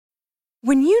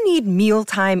When you need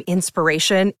mealtime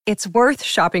inspiration, it's worth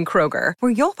shopping Kroger,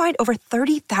 where you'll find over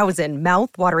 30,000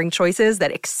 mouth-watering choices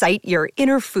that excite your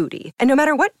inner foodie. And no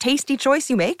matter what tasty choice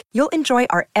you make, you'll enjoy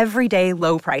our everyday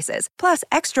low prices, plus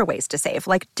extra ways to save,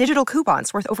 like digital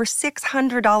coupons worth over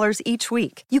 $600 each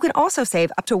week. You can also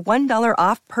save up to $1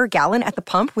 off per gallon at the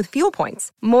pump with fuel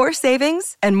points. More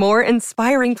savings and more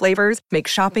inspiring flavors make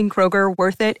shopping Kroger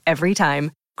worth it every time.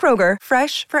 Kroger,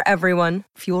 fresh for everyone.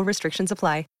 Fuel restrictions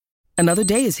apply. Another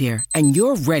day is here, and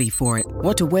you're ready for it.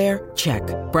 What to wear? Check.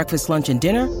 Breakfast, lunch, and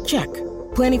dinner? Check.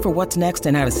 Planning for what's next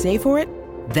and how to save for it?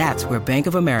 That's where Bank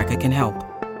of America can help.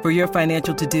 For your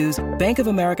financial to-dos, Bank of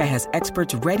America has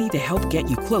experts ready to help get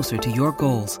you closer to your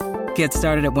goals. Get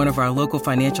started at one of our local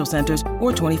financial centers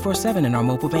or 24/7 in our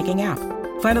mobile banking app.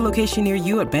 Find a location near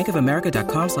you at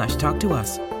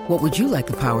bankofamerica.com/talktous. What would you like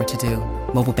the power to do?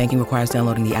 Mobile banking requires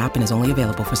downloading the app and is only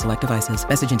available for select devices.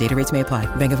 Message and data rates may apply.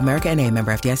 Bank of America N.A.,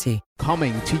 member FDIC.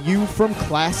 Coming to you from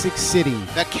Classic City,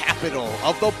 the capital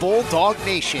of the Bulldog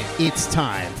Nation. It's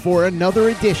time for another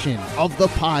edition of the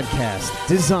podcast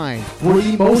designed for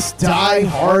the most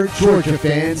die-hard Georgia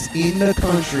fans in the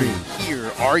country.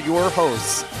 Here are your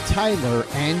hosts, Tyler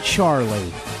and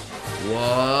Charlie.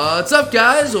 What's up,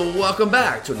 guys? Welcome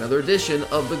back to another edition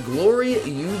of the Glory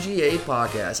UGA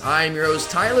podcast. I am your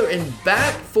host, Tyler, and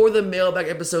back for the mailbag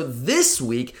episode this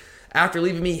week, after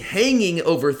leaving me hanging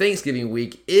over Thanksgiving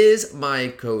week, is my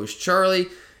co-host, Charlie.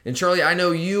 And Charlie, I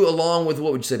know you, along with,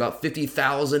 what would you say, about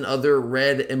 50,000 other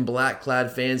red and black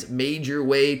clad fans, made your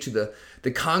way to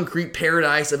the concrete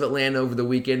paradise of Atlanta over the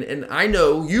weekend. And I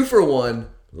know you, for one,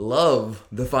 love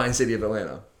the fine city of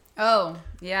Atlanta. Oh,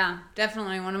 yeah,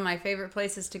 definitely one of my favorite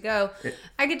places to go.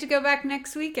 I get to go back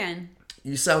next weekend.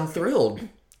 You sound thrilled.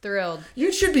 Thrilled.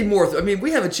 You should be more. I mean, we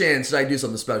have a chance that I do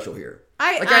something special here.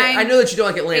 I know that you don't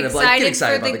like Atlanta, but like, get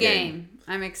excited about the game.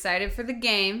 I'm excited for the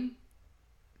game,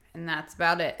 and that's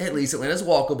about it. At least Atlanta's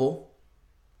walkable.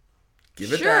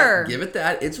 Give it sure. that. Give it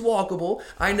that. It's walkable.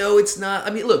 I know it's not. I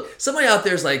mean, look, somebody out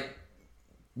there is like,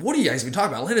 what are you guys even talking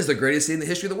about? Atlanta's the greatest city in the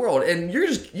history of the world. And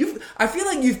I feel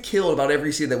like you've killed about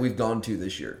every city that we've gone to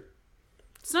this year.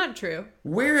 It's not true.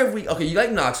 Where have we, okay, you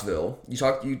like Knoxville.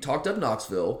 You talked up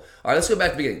Knoxville. All right, let's go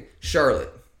back to the beginning.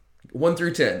 Charlotte, 1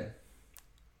 through 10.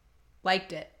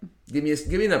 Liked it. Give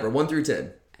me a number, 1 through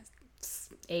 10.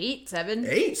 8, 7.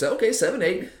 8, so okay, 7,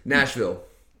 8. Nashville.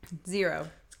 0.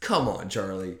 Come on,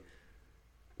 Charlie.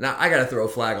 Now, I got to throw a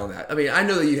flag on that. I mean, I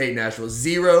know that you hate Nashville.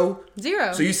 0?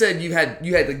 0. So you said you had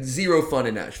like zero fun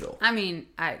in Nashville. I mean,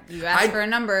 you asked for a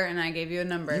number, and I gave you a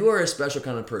number. You are a special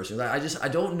kind of person. I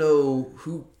don't know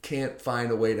who can't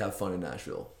find a way to have fun in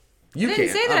Nashville. You I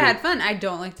didn't say that I had fun. I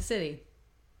don't like the city.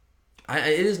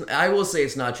 I will say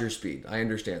it's not your speed. I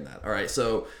understand that. All right,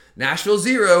 so Nashville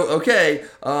 0. Okay,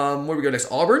 where do we go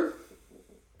next? Auburn?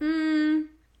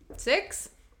 6.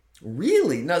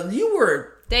 Really? Now you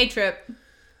were day trip.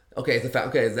 Okay,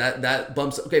 that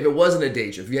bumps. Okay, if it wasn't a day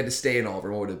trip, if you had to stay in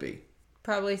Auburn, what would it be?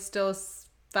 Probably still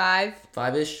 5.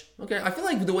 5-ish? Okay, I feel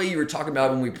like the way you were talking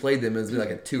about when we played them is like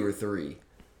a 2 or 3.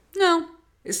 No.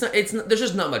 It's not. There's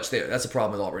just not much there. That's the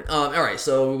problem with Auburn. All right,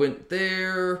 so we went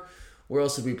there. Where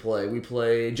else did we play? We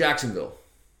played Jacksonville.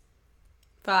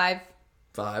 5.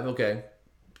 5, okay.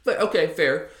 Okay,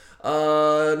 fair.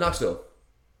 Knoxville.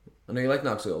 I know you like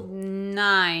Knoxville.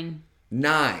 9.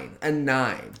 9.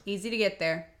 Easy to get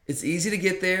there. It's easy to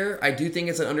get there. I do think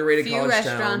it's an underrated college town.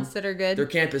 Few restaurants that are good. Their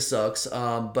campus sucks,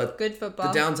 but good football.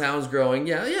 The downtown's growing.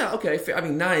 Yeah, okay. Fair. I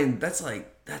mean, 9, that's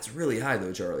really high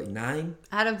though, Charlie. 9?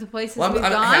 Out of the places we've gone?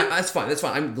 That's fine.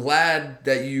 I'm glad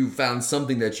that you found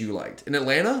something that you liked. In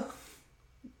Atlanta?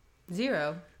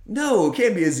 0. No, it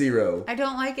can't be a 0. I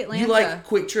don't like Atlanta. You like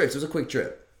quick trips. It was a quick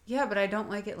trip. Yeah, but I don't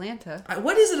like Atlanta.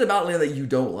 What is it about Atlanta that you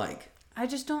don't like? I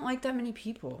just don't like that many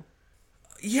people.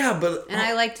 Yeah, but... And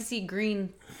I like to see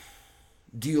green.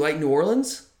 Do you like New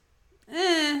Orleans?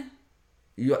 I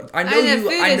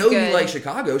know you like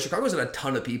Chicago. Chicago's not a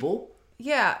ton of people.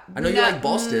 Yeah. I know you like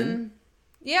Boston.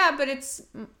 Yeah, but it's...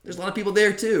 There's a lot of people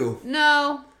there, too.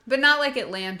 No, but not like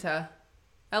Atlanta.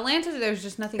 Atlanta, there's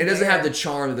just nothing there. It doesn't have the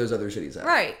charm that those other cities have.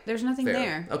 Right. There's nothing there.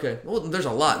 there. Okay. Well, there's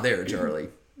a lot there, Charlie.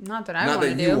 Not that I want to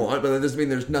do. Not that you want, but that doesn't mean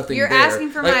there's nothing there. You're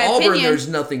asking for my opinion. Auburn, there's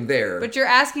nothing there. But you're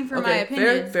asking for my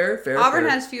opinion. Fair. Auburn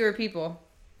has fewer people.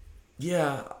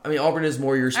 Yeah. I mean, Auburn is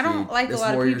more your speed. I don't like a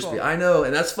lot of people. I know,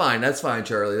 and that's fine. That's fine,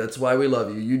 Charlie. That's why we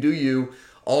love you. You do you.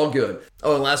 All good.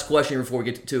 Oh, and last question before we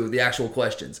get to the actual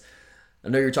questions. I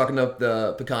know you're talking up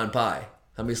the pecan pie.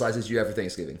 How many slices do you have for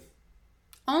Thanksgiving?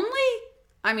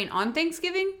 On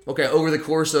Thanksgiving? Okay, over the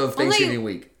course of Thanksgiving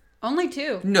week. Only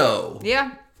 2. No.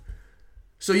 Yeah.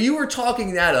 So you were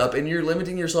talking that up, and you're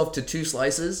limiting yourself to 2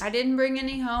 slices? I didn't bring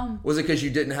any home. Was it because you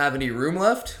didn't have any room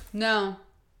left? No.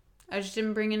 I just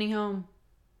didn't bring any home.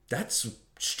 That's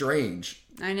strange.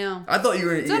 I know. I thought you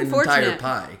were going to eat an entire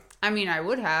pie. I mean, I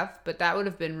would have, but that would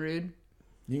have been rude.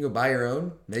 You can go buy your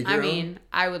own? Make your own? I mean,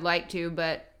 I would like to,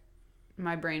 but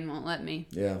my brain won't let me.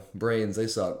 Yeah, brains, they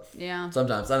suck. Yeah.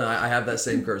 Sometimes. I don't know. I have that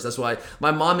same curse. That's why my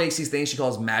mom makes these things she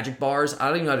calls magic bars. I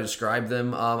don't even know how to describe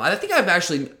them. I think I've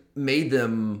actually made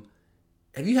them.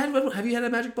 Have you had a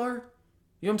magic bar? You know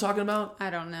what I'm talking about? I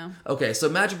don't know. Okay, so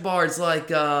magic bar, it's like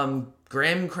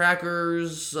graham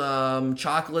crackers,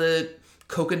 chocolate,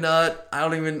 coconut. I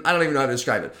don't even know how to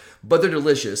describe it. But they're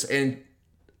delicious. And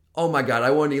oh my god,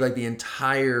 I wanted to eat like the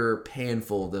entire pan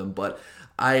full of them, but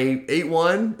I ate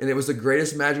one, and it was the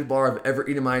greatest magic bar I've ever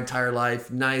eaten in my entire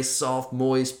life. Nice, soft,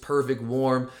 moist, perfect,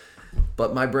 warm.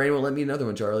 But my brain won't let me eat another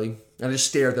one, Charlie. I just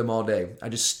stared at them all day. I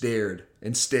just stared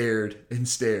and stared and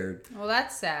stared. Well,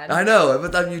 that's sad. I know,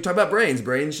 but you talk about brains.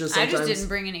 Brains just sometimes... I just didn't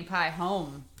bring any pie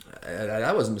home.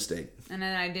 That was a mistake. And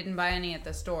then I didn't buy any at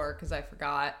the store because I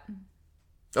forgot.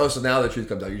 Oh, so now the truth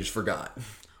comes out. You just forgot.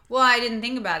 Well, I didn't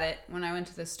think about it when I went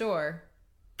to the store.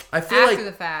 I feel after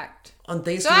the fact. On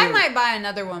Thanksgiving... So I might buy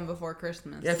another one before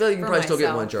Christmas. Yeah, I feel like you can probably still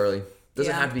get one, Charlie. Doesn't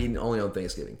Yeah. have to be eaten only on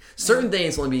Thanksgiving. Certain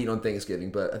things only be eaten on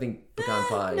Thanksgiving, but I think pecan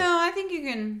pie. No, I think you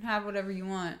can have whatever you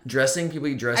want. Dressing, people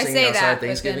eat I dressing say outside that,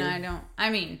 Thanksgiving. but then I don't. I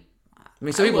mean,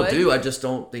 some people would. do. I just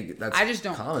don't think that's I just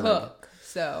don't common. cook.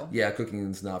 So Yeah,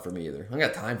 cooking's not for me either. I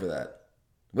got time for that.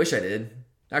 Wish I did.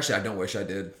 Actually, I don't wish I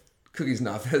did. Cooking's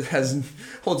not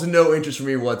holds no interest for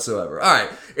me whatsoever. All right.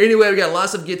 Anyway, we got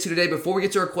lots of get to today. Before we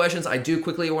get to our questions, I do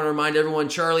quickly want to remind everyone,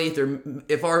 Charlie,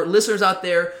 if our listeners out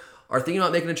there are thinking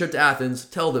about making a trip to Athens,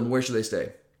 tell them where should they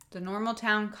stay. the Normal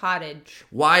Town Cottage.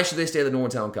 Why should they stay at the Normal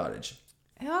Town Cottage?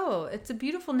 Oh, it's a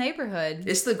beautiful neighborhood.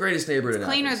 It's the greatest neighborhood in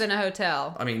Cleaner Athens. than a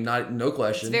hotel. I mean, no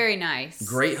question. It's very nice.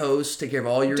 Great hosts, take care of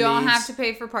all your Don't needs. have to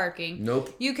pay for parking.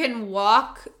 Nope. You can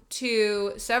walk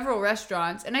to several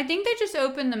restaurants, and I think they just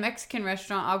opened the Mexican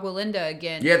restaurant Agua Linda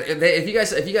again. Yeah, if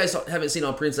you guys haven't seen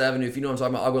on Prince Avenue, if you know what I'm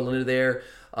talking about, Agua Linda there,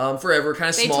 forever, kind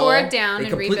of They small. tore it down They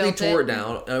and completely rebuilt tore it. it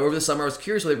down. Over the summer, I was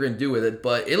curious what they were going to do with it,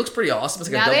 but it looks pretty awesome. It's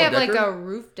like Now a they have double-decker. like a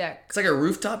roof deck. It's like a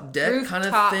rooftop deck kind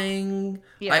of Rooftop. thing.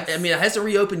 Yes. I mean, it hasn't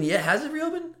reopened yet. Has it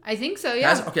reopened? I think so,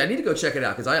 yeah. Okay, I need to go check it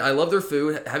out because I love their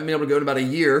food. Haven't been able to go in about a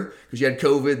year because you had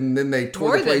COVID and then they tore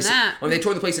More the than place. that. I mean, they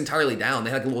tore the place entirely down.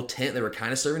 They had like a little tent. They were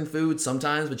kind of serving food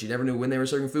sometimes, but you never knew when they were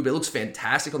serving food. But it looks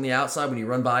fantastic on the outside when you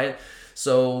run by it.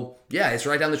 So yeah, it's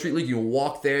right down the street. You can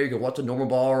walk there. You can walk to Normal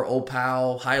Bar, Old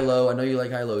Pal, High Low. I know you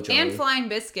like High Low, Charlie. And Flying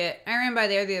Biscuit. I ran by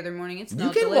there the other morning. It You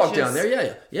smells can delicious. walk down there,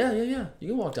 yeah. You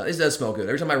can walk down. It does smell good.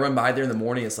 Every time I run by there in the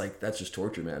morning, it's like that's just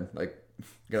torture, man. Like,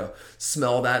 you know,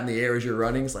 smell that in the air as you're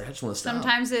running. It's like I just want to stop.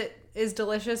 Sometimes it is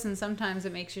delicious, and sometimes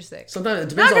it makes you sick. Sometimes it Not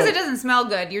depends because on it doesn't smell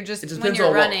good. You're just, it just when depends you're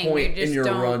on running, what point you just in your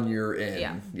don't. run you're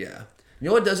in. Yeah. You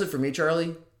know what does it for me,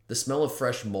 Charlie? The smell of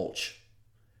fresh mulch.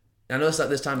 I know it's not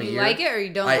this time of You year. like it or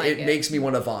you don't like it? It makes me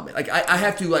want to vomit. Like I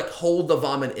have to like hold the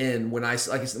vomit in when when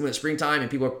it's springtime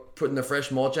and people are putting the fresh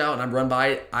mulch out and I run by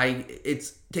it. It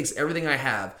takes everything I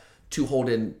have to hold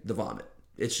in the vomit.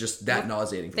 It's just that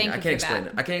nauseating for me. thank I you can't for explain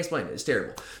that. it. I can't explain it. It's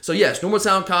terrible. So yes, Normal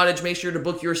Town Cottage. Make sure to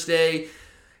book your stay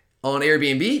on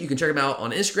Airbnb. You can check them out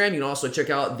on Instagram. You can also check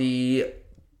out the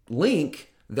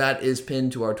link that is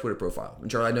pinned to our Twitter profile. And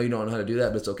Charlie, I know you don't know how to do that,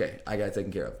 but it's okay. I got it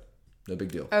taken care of. No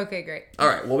big deal. Okay, great. All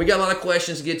right. Well, we got a lot of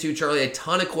questions to get to, Charlie. A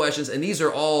ton of questions, and these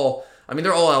are all. I mean,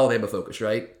 they're all Alabama focused,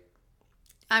 right?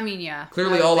 I mean, yeah.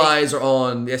 Clearly, I would all think. eyes are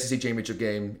on the SEC championship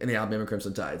game and the Alabama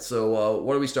Crimson Tide. So,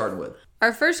 what are we starting with?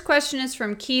 Our first question is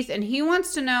from Keith, and he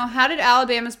wants to know, how did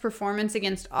Alabama's performance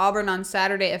against Auburn on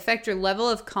Saturday affect your level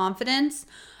of confidence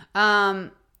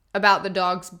about the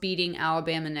Dogs beating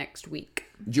Alabama next week?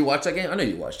 Did you watch that game? I know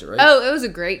you watched it, right? Oh, it was a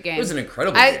great game. It was an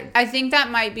incredible game. I think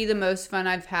that might be the most fun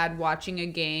I've had watching a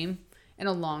game in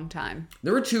a long time.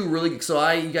 There were two really. So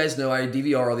you guys know I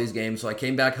DVR all these games. So I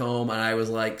came back home and I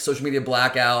was like social media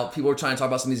blackout. People were trying to talk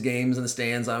about some of these games in the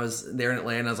stands. I was there in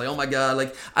Atlanta. I was like, oh my god!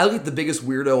 Like I look like the biggest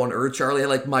weirdo on earth, Charlie. I had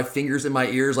like my fingers in my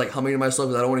ears, like humming to myself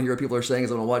because I don't want to hear what people are saying.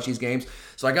 Because I want to watch these games.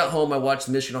 So I got home. I watched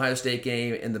the Michigan Ohio State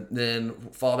game and then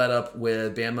followed that up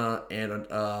with Bama and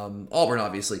Auburn.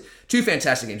 Obviously, two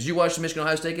fantastic games. Did you watch the Michigan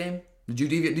Ohio State game?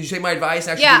 Did you take my advice?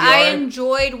 Actually, Yeah, I DVR?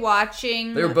 enjoyed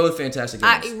watching. They were both fantastic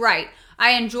games. Right.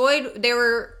 I enjoyed. They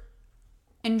were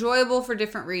enjoyable for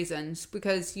different reasons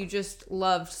because you just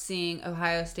loved seeing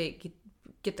Ohio State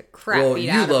get the crap beat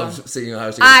out of them. Well, you loved seeing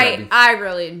Ohio State. I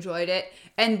really enjoyed it.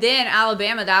 And then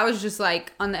Alabama, that was just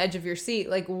like on the edge of your seat.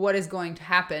 Like, what is going to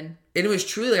happen? And it was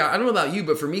truly like, I don't know about you,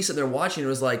 but for me sitting there watching, it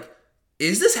was like,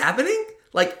 is this happening?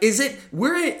 Like,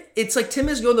 it's like 10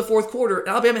 minutes ago in the fourth quarter,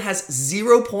 Alabama has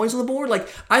 0 points on the board. Like,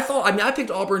 I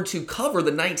picked Auburn to cover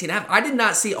the 19.5. I did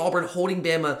not see Auburn holding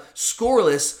Bama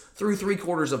scoreless through 3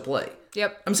 quarters of play.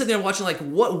 Yep. I'm sitting there watching, like,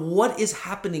 what is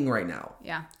happening right now?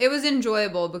 Yeah. It was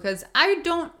enjoyable because I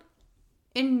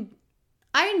enjoy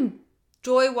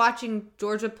watching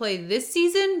Georgia play this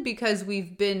season because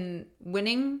we've been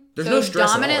winning There's so no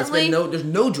stress dominantly. at all. There's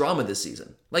no drama this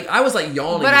season. Like, I was, like,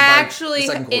 yawning. But I actually the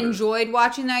second quarter. enjoyed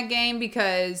watching that game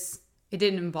because it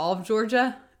didn't involve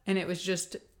Georgia, and it was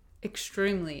just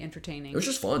extremely entertaining. It was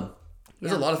just fun.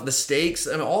 There's a lot of the stakes.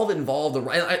 I mean, all of it involved. We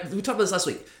talked about this last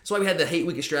week. That's why we had the Hate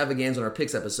Week extravaganza on our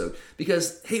picks episode.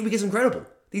 Because Hate Week is incredible.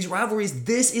 These rivalries,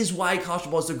 this is why college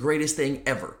football is the greatest thing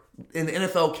ever. And the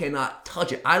NFL cannot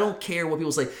touch it. I don't care what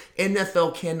people say.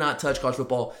 NFL cannot touch college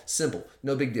football. Simple.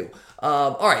 No big deal.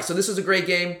 All right, so this was a great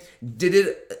game. Did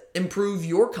it improve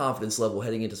your confidence level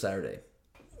heading into Saturday?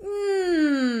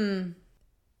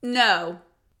 No.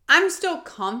 I'm still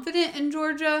confident in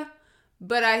Georgia,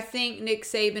 but I think Nick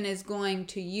Saban is going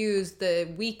to use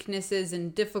the weaknesses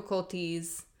and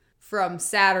difficulties from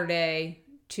Saturday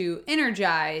to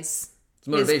energize It's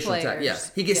motivational attack. Yeah,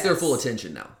 he gets their full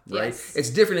attention now, right? Yes. It's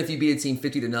different if you beat a team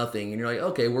 50-0 and you're like,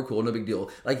 okay, we're cool, no big deal.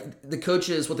 Like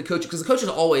because the coaches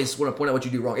always want to point out what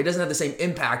you do wrong. It doesn't have the same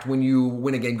impact when you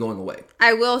win a game going away.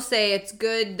 I will say it's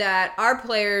good that our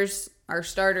players, our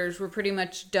starters, were pretty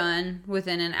much done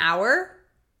within an hour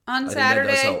on Saturday.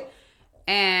 That does help.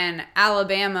 And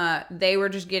Alabama, they were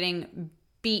just getting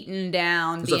beaten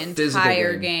down the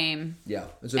entire game. Yeah.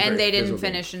 And they didn't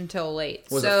finish until late.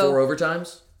 Was it 4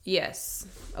 overtimes? Yes.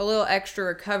 A little extra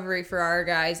recovery for our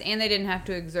guys, and they didn't have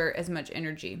to exert as much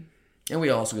energy. And we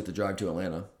also get to drive to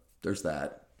Atlanta. There's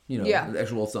that. The extra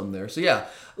little something there. So, yeah.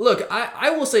 Look, I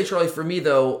will say, Charlie, for me,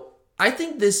 though, I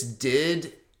think this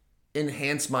did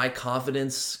enhance my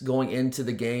confidence going into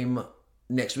the game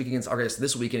this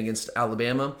weekend against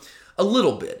Alabama a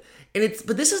little bit.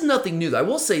 But this is nothing new, though. I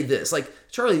will say this. Like,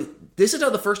 Charlie, this is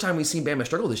not the first time we've seen Bama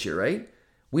struggle this year, right?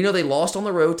 We know they lost on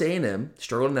the road to A&M,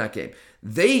 struggled in that game.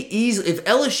 If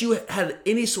LSU had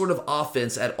any sort of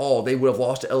offense at all, they would have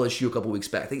lost to LSU a couple weeks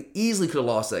back. They easily could have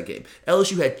lost that game.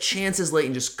 LSU had chances late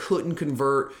and just couldn't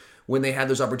convert when they had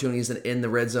those opportunities in the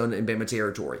red zone in Bama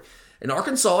territory. In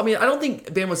Arkansas, I don't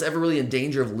think Bama was ever really in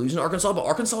danger of losing to Arkansas, but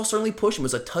Arkansas certainly pushed them.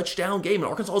 It was a touchdown game, and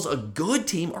Arkansas is a good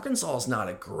team. Arkansas is not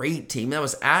a great team. That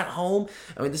was at home.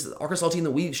 This is the Arkansas team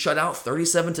that we shut out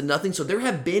 37-0. So there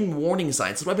have been warning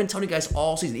signs. That's what I've been telling you guys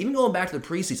all season, even going back to the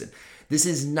preseason. This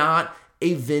is not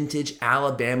a vintage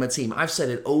Alabama team. I've said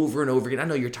it over and over again. I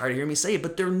know you're tired of hearing me say it,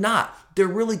 but they're not. They're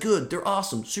really good. They're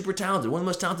awesome. Super talented. One of the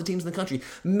most talented teams in the country.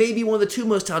 Maybe one of the 2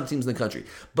 most talented teams in the country.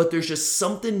 But there's just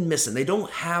something missing. They don't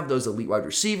have those elite wide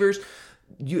receivers.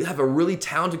 You have a really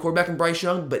talented quarterback in Bryce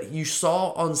Young, but you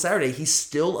saw on Saturday, he's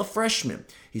still a freshman.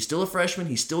 He's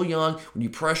still young. When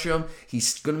you pressure him,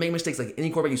 he's going to make mistakes like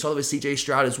any quarterback. You saw that with C.J.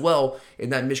 Stroud as well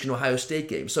in that Michigan-Ohio State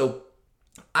game. So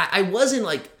I wasn't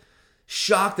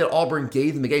shocked that Auburn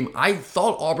gave them the game. I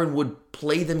thought Auburn would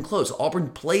play them close.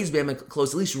 Auburn plays Bama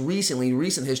close, at least recently, in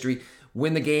recent history,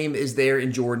 when the game is there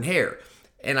in Jordan-Hare.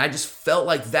 And I just felt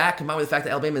like that, combined with the fact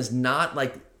that Alabama is not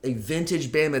like a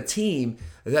vintage Bama team,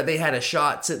 that they had a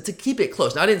shot to keep it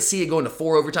close. Now, I didn't see it going to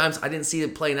 4 overtimes. I didn't see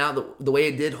it playing out the way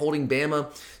it did, holding Bama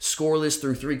scoreless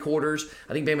through 3 quarters.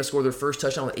 I think Bama scored their first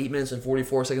touchdown with 8 minutes and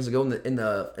 44 seconds ago in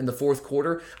the fourth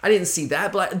quarter. I didn't see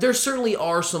that, but there certainly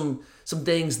are some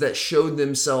things that showed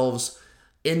themselves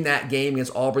in that game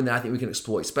against Auburn that I think we can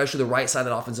exploit, especially the right side of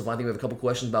the offensive line. I think we have a couple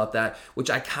questions about that, which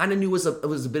I kind of knew was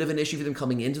a bit of an issue for them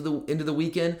coming into the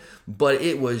weekend, but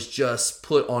it was just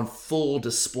put on full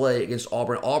display against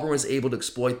Auburn. Auburn was able to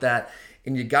exploit that,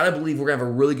 and you got to believe we're going to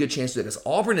have a really good chance to do it, because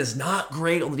Auburn is not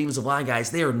great on the defensive line,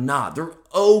 guys. They are not. They're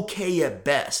okay at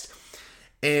best.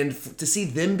 And to see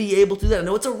them be able to do that, I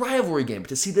know it's a rivalry game, but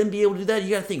to see them be able to do that, you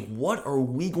got to think, what are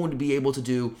we going to be able to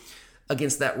do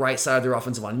against that right side of their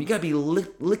offensive line? You got to be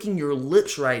licking your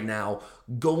lips right now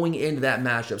going into that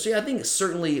matchup. So yeah, I think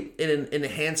certainly it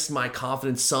enhanced my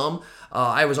confidence some.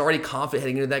 I was already confident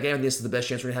heading into that game. I think this is the best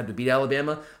chance we're going to have to beat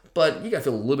Alabama. But you got to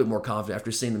feel a little bit more confident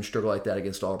after seeing them struggle like that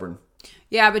against Auburn.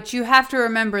 Yeah, but you have to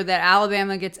remember that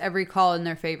Alabama gets every call in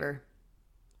their favor.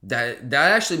 That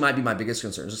actually might be my biggest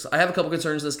concern. I have a couple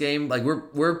concerns in this game. Like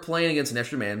we're playing against an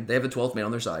extra man. They have the 12th man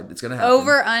on their side. It's going to happen.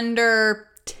 Over under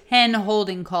 10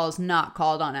 holding calls not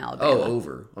called on Alabama. Oh,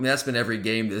 over. That's been every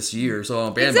game this year. So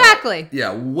on Bama, exactly.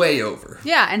 Yeah, way over.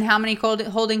 Yeah, and how many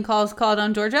holding calls called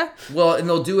on Georgia? Well, and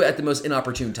they'll do it at the most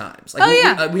inopportune times. We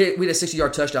had a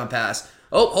 60-yard touchdown pass.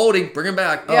 Oh, holding, bring him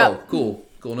back. Yep. Oh, cool,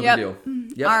 no big deal.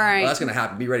 Yep. All right. Well, that's going to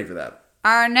happen. Be ready for that.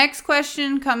 Our next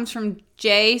question comes from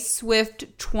J Swift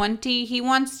 20. He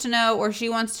wants to know, or she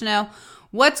wants to know,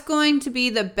 what's going to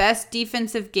be the best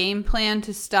defensive game plan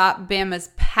to stop Bama's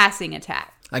passing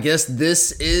attack? I guess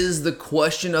this is the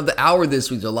question of the hour this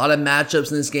week. There's a lot of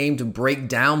matchups in this game to break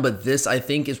down, but this, I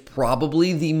think, is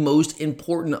probably the most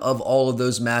important of all of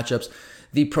those matchups.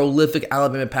 The prolific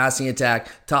Alabama passing attack,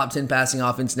 top 10 passing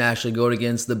offense nationally, going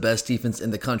against the best defense in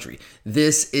the country.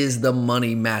 This is the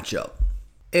money matchup.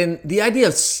 And the idea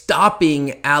of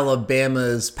stopping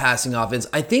Alabama's passing offense,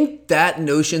 I think that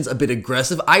notion's a bit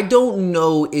aggressive. I don't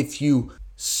know if you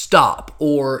stop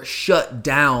or shut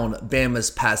down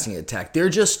Bama's passing attack. They're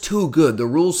just too good. The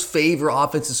rules favor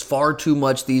offenses far too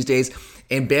much these days.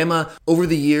 And Bama, over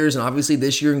the years, and obviously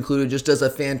this year included, just does a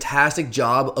fantastic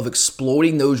job of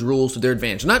exploiting those rules to their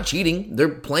advantage. They're not cheating. They're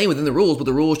playing within the rules, but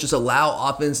the rules just allow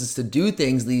offenses to do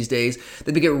things these days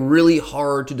that make it really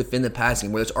hard to defend the passing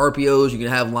game. Whether it's RPOs, you can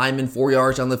have linemen 4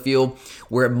 yards down the field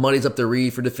where it muddies up the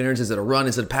read for defenders. Is it a run?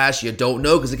 Is it a pass? You don't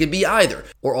know because it could be either.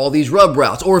 Or all these rub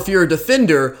routes. Or if you're a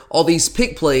defender, all these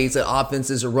pick plays that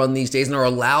offenses run these days and are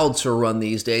allowed to run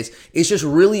these days. It's just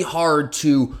really hard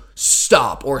to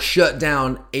stop or shut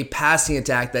down a passing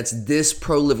attack that's this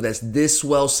prolific, that's this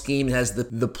well schemed, has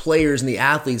the players and the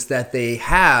athletes that they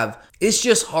have. It's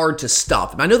just hard to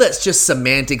stop them. I know that's just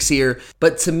semantics here,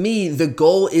 but to me, the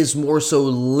goal is more so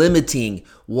limiting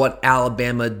what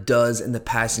Alabama does in the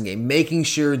passing game, making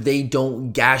sure they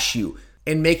don't gash you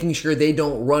and making sure they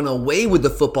don't run away with the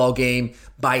football game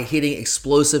by hitting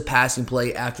explosive passing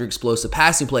play after explosive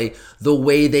passing play the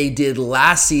way they did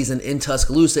last season in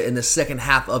Tuscaloosa in the second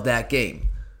half of that game.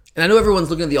 And I know everyone's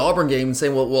looking at the Auburn game and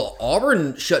saying, well,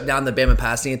 Auburn shut down the Bama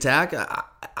passing attack.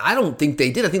 I don't think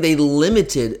they did. I think they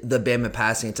limited the Bama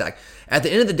passing attack. At the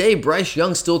end of the day, Bryce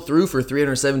Young still threw for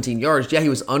 317 yards. Yeah, he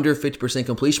was under 50%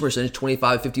 completion percentage,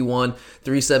 25-51,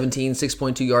 317,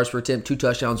 6.2 yards per attempt, 2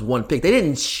 touchdowns, 1 pick. They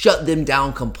didn't shut them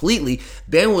down completely.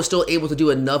 Bama was still able to do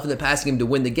enough in the passing game to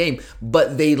win the game,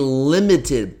 but they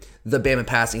limited the Bama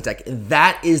passing attack.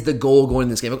 That is the goal going in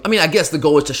this game. I mean, I guess the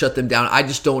goal is to shut them down. I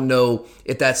just don't know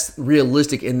if that's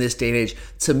realistic in this day and age.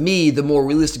 To me, the more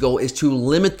realistic goal is to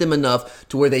limit them enough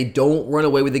to where they don't run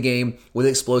away with the game with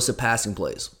explosive passing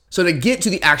plays. So to get to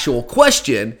the actual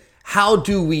question, how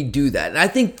do we do that? And I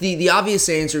think the obvious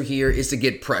answer here is to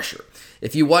get pressure.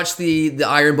 If you watched the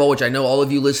Iron Bowl, which I know all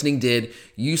of you listening did,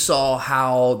 you saw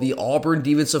how the Auburn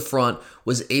defensive front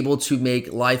was able to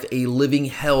make life a living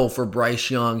hell for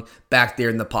Bryce Young back there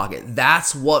in the pocket.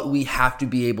 That's what we have to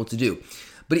be able to do.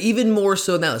 But even more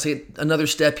so now, let's take another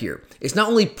step here. It's not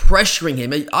only pressuring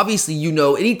him. Obviously, you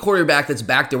know, any quarterback that's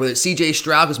back there, whether it's C.J.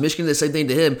 Stroud, because Michigan did the same thing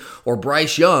to him, or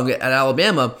Bryce Young at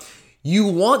Alabama, you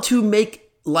want to make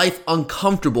life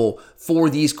uncomfortable for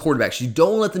these quarterbacks. You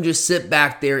don't let them just sit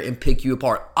back there and pick you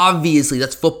apart. Obviously,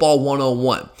 that's football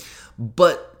 101.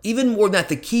 But even more than that,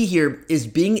 the key here is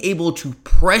being able to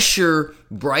pressure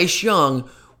Bryce Young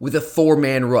with a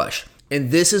 4-man rush.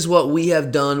 And this is what we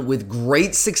have done with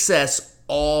great success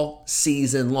all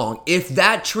season long. If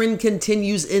that trend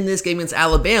continues in this game against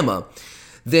Alabama,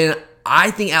 then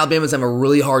I think Alabama's having a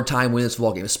really hard time winning this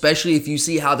football game, especially if you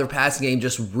see how their passing game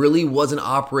just really wasn't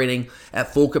operating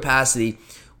at full capacity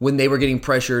when they were getting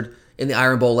pressured in the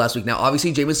Iron Bowl last week. Now,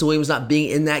 obviously, Jameson Williams not being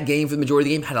in that game for the majority of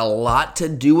the game had a lot to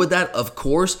do with that, of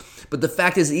course. But the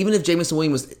fact is, even if Jameson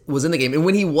Williams was in the game, and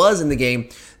when he was in the game,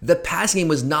 the passing game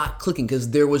was not clicking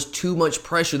because there was too much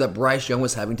pressure that Bryce Young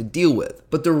was having to deal with.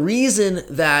 But the reason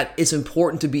that it's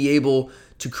important to be able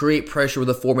to create pressure with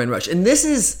a 4-man rush, and this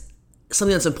is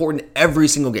something that's important in every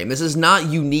single game. This is not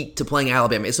unique to playing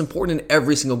Alabama. It's important in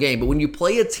every single game. But when you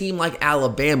play a team like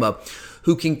Alabama,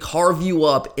 who can carve you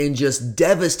up and just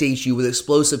devastate you with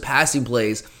explosive passing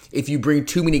plays, if you bring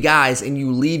too many guys and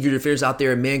you leave your defenders out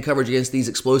there in man coverage against these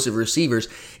explosive receivers,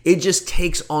 it just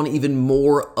takes on even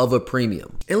more of a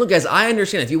premium. And look, guys, I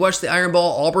understand. If you watch the Iron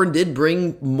Bowl, Auburn did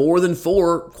bring more than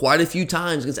 4 quite a few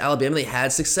times against Alabama. They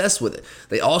had success with it.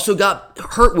 They also got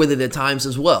hurt with it at times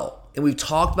as well. And we've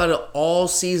talked about it all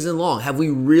season long. Have we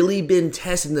really been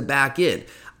tested in the back end?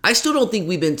 I still don't think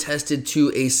we've been tested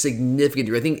to a significant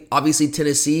degree. I think obviously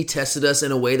Tennessee tested us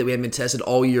in a way that we haven't been tested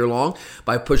all year long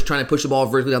by trying to push the ball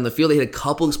vertically down the field. They had a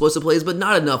couple explosive plays, but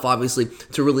not enough, obviously,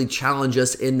 to really challenge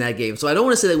us in that game. So I don't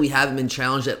want to say that we haven't been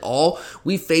challenged at all.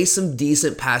 We faced some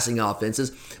decent passing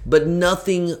offenses, but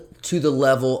nothing to the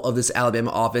level of this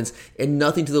Alabama offense, and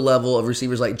nothing to the level of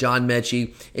receivers like John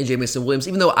Mechie and Jameson Williams,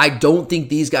 even though I don't think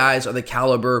these guys are the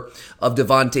caliber of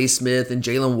Devontae Smith and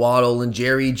Jalen Waddle and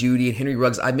Jerry Jeudy and Henry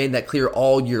Ruggs. I've made that clear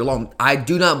all year long. I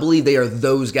do not believe they are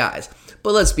those guys.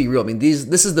 But let's be real. I mean,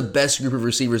 this is the best group of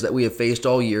receivers that we have faced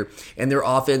all year, and their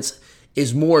offense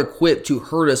is more equipped to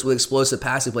hurt us with explosive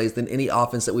passing plays than any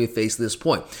offense that we've faced at this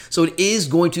point. So it is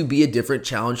going to be a different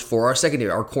challenge for our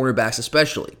secondary, our cornerbacks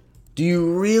especially. Do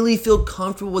you really feel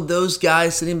comfortable with those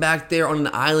guys sitting back there on an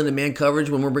island in man coverage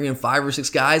when we're bringing 5 or 6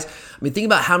 guys? I mean, think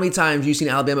about how many times you've seen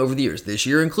Alabama over the years, this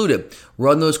year included,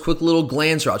 run those quick little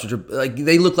glance routes, which are like,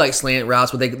 they look like slant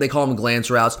routes, but they call them glance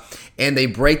routes, and they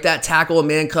break that tackle in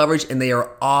man coverage, and they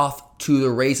are off to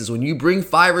the races. When you bring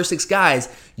 5 or 6 guys,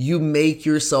 you make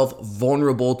yourself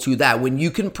vulnerable to that. When you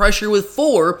can pressure with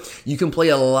 4, you can play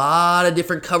a lot of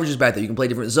different coverages back there. You can play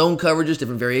different zone coverages,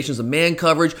 different variations of man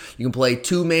coverage. You can play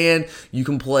 2-man. You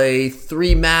can play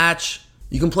 3-match.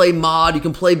 You can play mod. You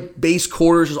can play base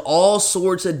quarters. There's all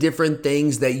sorts of different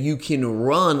things that you can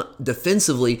run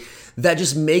defensively that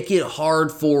just make it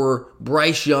hard for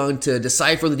Bryce Young to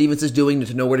decipher what the defense is doing,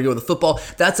 to know where to go with the football.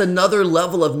 That's another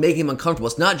level of making him uncomfortable.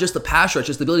 It's not just the pass rush,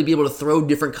 it's the ability to be able to throw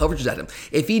different coverages at him.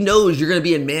 If he knows you're going to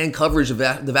be in man coverage the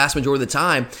vast majority of the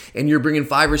time, and you're bringing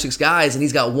 5 or 6 guys, and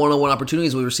he's got one-on-one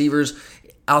opportunities with receivers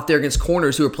out there against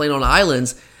corners who are playing on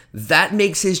islands, that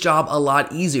makes his job a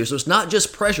lot easier. So it's not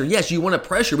just pressure. Yes, you want to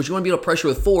pressure, but you want to be able to pressure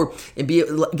with 4 and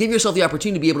give yourself the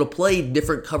opportunity to be able to play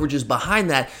different coverages behind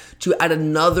that to add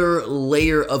another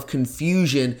layer of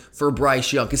confusion for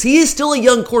Bryce Young. Because he is still a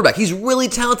young quarterback. He's really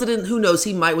talented, and who knows,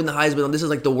 he might win the Heisman. This is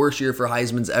like the worst year for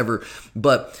Heismans ever.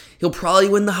 But he'll probably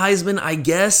win the Heisman, I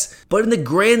guess. But in the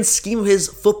grand scheme of his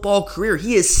football career,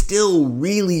 he is still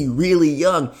really, really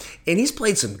young. And he's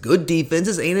played some good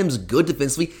defenses. A&M's good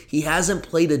defensively. He hasn't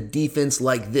played a defense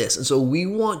like this. And so we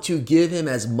want to give him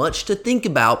as much to think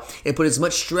about and put as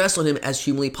much stress on him as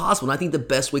humanly possible. And I think the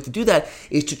best way to do that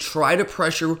is to try to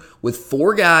pressure with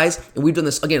 4 guys. And we've done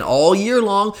this, again, all year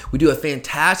long. We do a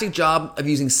fantastic job of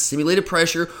using simulated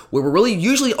pressure where we're really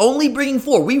usually only bringing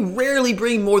 4. We rarely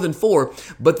bring more than 4.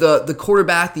 But the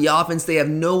quarterback, the offense, they have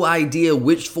no idea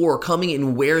which 4 are coming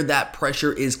and where that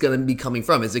pressure is going to be coming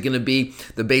from. Is it going to be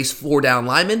the base 4 down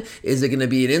lineman? Is it going to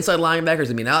be an inside linebacker? Is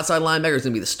it going to be an outside linebacker? Is it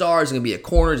going to be the star? Is it going to be a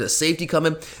corner? Is it a safety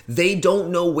coming? They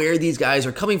don't know where these guys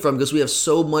are coming from because we have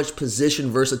so much position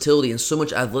versatility and so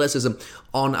much athleticism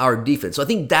on our defense. So I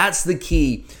think that's the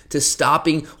key to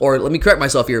stopping, or let me correct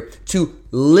myself here, to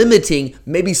limiting,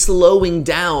 maybe slowing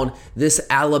down this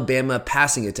Alabama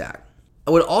passing attack.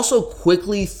 I would also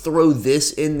quickly throw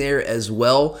this in there as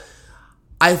well.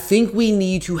 I think we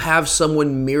need to have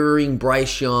someone mirroring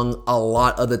Bryce Young a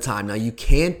lot of the time. Now, you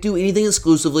can't do anything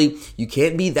exclusively. You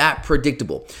can't be that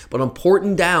predictable. But on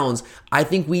important downs, I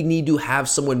think we need to have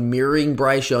someone mirroring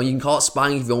Bryce Young. You can call it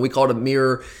spying if you want. We call it a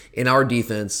mirror in our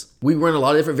defense. We run a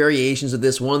lot of different variations of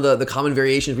this. One of the common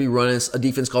variations we run is a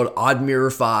defense called Odd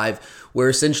Mirror 5, where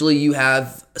essentially you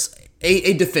have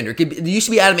a defender. It used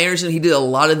to be Adam Anderson. He did a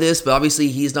lot of this, but obviously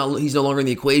he's no longer in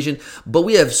the equation. But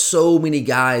we have so many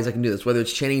guys that can do this, whether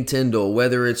it's Channing Tindall,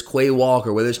 whether it's Quay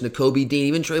Walker, whether it's Nakobe Dean,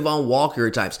 even Trayvon Walker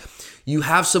at times. You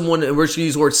have someone, and we're just going to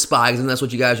use the word spy, and that's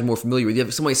what you guys are more familiar with. You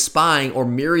have somebody spying or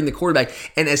mirroring the quarterback,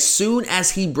 and as soon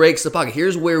as he breaks the pocket,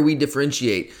 here's where we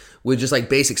differentiate with just like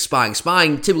basic spying.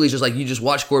 Spying typically is just like you just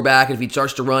watch quarterback, and if he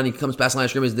starts to run, he comes past the line of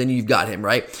scrimmage, then you've got him,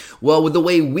 right? Well, with the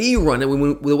way we run it,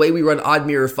 the way we run Odd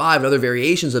Mirror 5 and other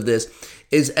variations of this,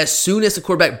 is as soon as the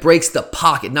quarterback breaks the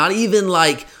pocket, not even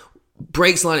like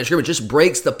breaks the line of scrimmage, just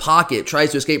breaks the pocket, tries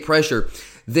to escape pressure,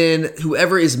 then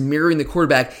whoever is mirroring the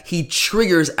quarterback, he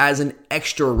triggers as an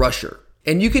extra rusher.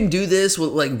 And you can do this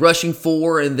with like rushing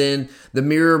 4, and then the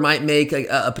mirror might make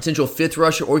a potential 5th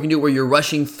rusher, or you can do it where you're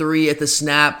rushing 3 at the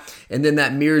snap, and then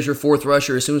that mirrors your 4th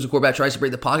rusher as soon as the quarterback tries to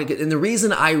break the pocket. And the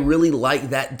reason I really like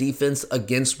that defense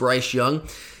against Bryce Young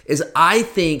is I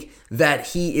think that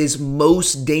he is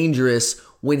most dangerous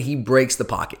when he breaks the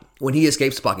pocket, when he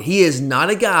escapes the pocket. He is not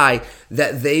a guy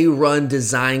that they run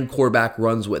design quarterback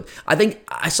runs with. I think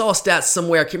I saw a stat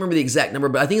somewhere, I can't remember the exact number,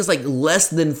 but I think it's like less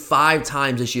than 5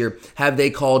 times this year have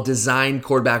they called design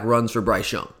quarterback runs for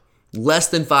Bryce Young. Less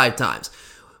than 5 times.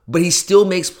 But he still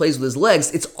makes plays with his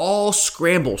legs. It's all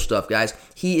scramble stuff, guys.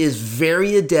 He is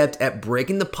very adept at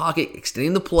breaking the pocket,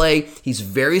 extending the play. He's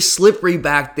very slippery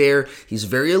back there. He's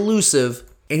very elusive.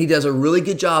 And he does a really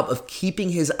good job of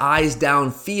keeping his eyes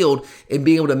downfield and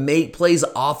being able to make plays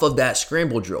off of that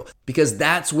scramble drill. Because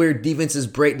that's where defenses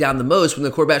break down the most. When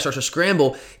the quarterback starts to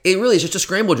scramble, it really is just a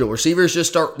scramble drill. Receivers just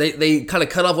start, they kind of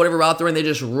cut off whatever route they're in. They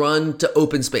just run to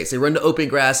open space. They run to open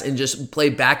grass and just play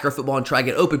backyard football and try to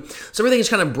get open. So everything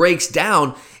just kind of breaks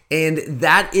down. And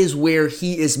that is where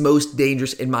he is most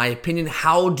dangerous, in my opinion.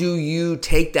 How do you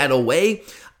take that away?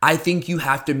 I think you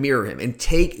have to mirror him and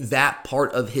take that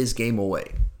part of his game away.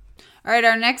 All right,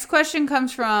 our next question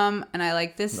comes from, and I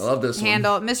like this, I love this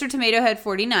handle, Mr. Tomato Head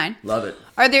 49. Love it.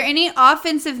 Are there any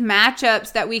offensive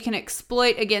matchups that we can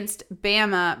exploit against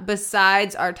Bama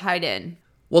besides our tight end?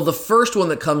 Well, the first one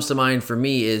that comes to mind for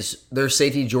me is their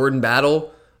safety Jordan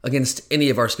Battle against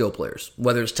any of our skill players,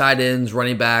 whether it's tight ends,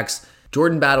 running backs.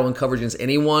 Jordan Battle in coverage against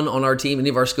anyone on our team, any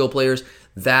of our skill players,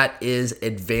 that is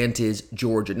advantage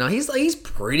Georgia. Now, he's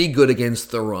pretty good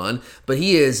against the run, but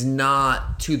he is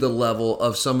not to the level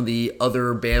of some of the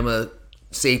other Bama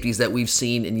safeties that we've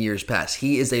seen in years past.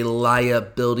 He is a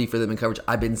liability for them in coverage.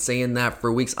 I've been saying that for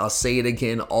weeks. I'll say it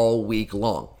again all week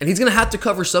long. And he's going to have to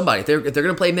cover somebody. If they're going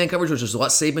to play man coverage, which is what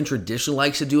Saban traditionally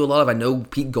likes to do a lot of. I know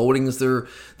Pete Golding is their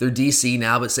DC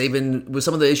now, but Saban, with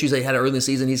some of the issues they had early in the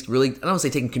season, he's really, I don't want to say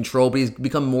taking control, but he's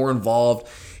become more involved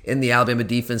in the Alabama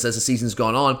defense as the season's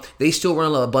gone on. They still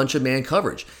run a bunch of man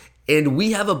coverage. And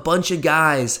we have a bunch of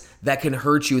guys that can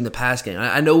hurt you in the pass game.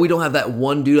 I know we don't have that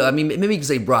one dude. I mean, maybe you can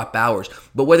say Brock Bowers,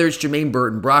 but whether it's Jermaine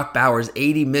Burton, Brock Bowers,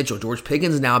 A.D. Mitchell, George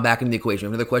Pickens now back in the equation.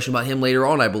 We have another question about him later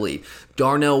on, I believe.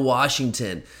 Darnell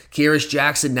Washington, Kearis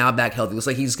Jackson now back healthy. Looks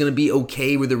like he's going to be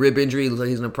okay with the rib injury. Looks like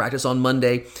he's going to practice on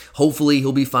Monday. Hopefully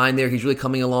he'll be fine there. He's really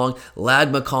coming along.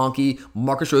 Ladd McConkey,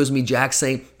 Marcus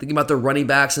Rosemy-Jackson. Thinking about the running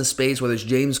backs in space, whether it's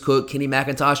James Cook, Kenny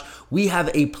McIntosh. We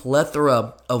have a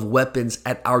plethora of weapons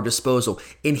at our disposal,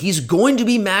 and he's going to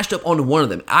be matched up on one of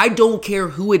them. I don't care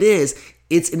who it is.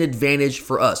 It's an advantage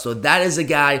for us. So that is a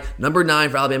guy, number 9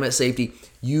 for Alabama at safety.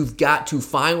 You've got to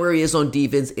find where he is on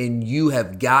defense, and you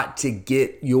have got to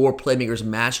get your playmakers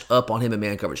matched up on him in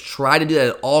man coverage. Try to do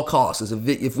that at all costs.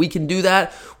 If we can do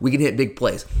that, we can hit big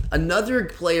plays. Another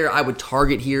player I would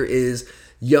target here is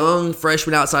young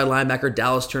freshman outside linebacker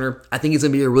Dallas Turner. I think he's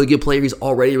going to be a really good player. He's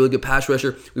already a really good pass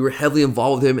rusher. We were heavily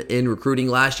involved with him in recruiting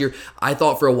last year. I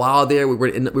thought for a while there we were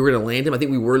going to land him. I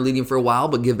think we were leading for a while,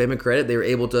 but give Bama credit. They were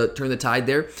able to turn the tide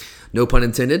there, no pun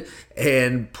intended,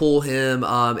 and pull him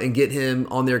and get him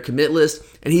on their commit list.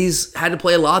 And he's had to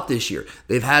play a lot this year.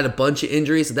 They've had a bunch of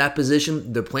injuries at that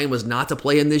position. The plan was not to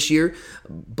play him this year,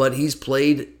 but he's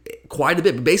played quite a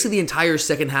bit, basically the entire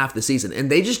second half of the season.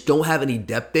 And they just don't have any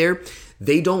depth there.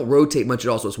 They don't rotate much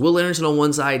at all. So it's Will Anderson on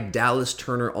one side, Dallas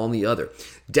Turner on the other.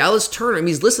 Dallas Turner, I mean,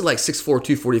 he's listed like 6'4",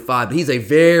 245, but he's a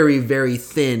very, very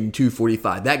thin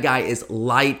 245. That guy is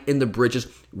light in the britches,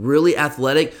 really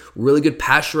athletic, really good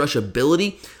pass rush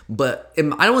ability. But I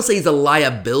don't want to say he's a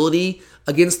liability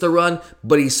against the run,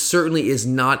 but he certainly is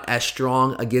not as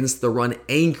strong against the run,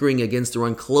 anchoring against the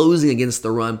run, closing against the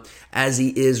run as he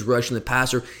is rushing the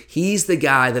passer. He's the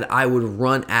guy that I would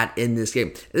run at in this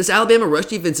game. This Alabama rush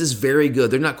defense is very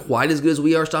good. They're not quite as good as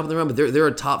we are stopping the run, but they're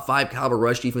a top 5 caliber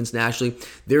rush defense nationally.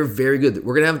 They're very good.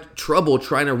 We're going to have trouble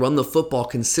trying to run the football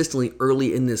consistently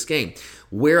early in this game.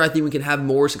 Where I think we can have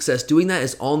more success doing that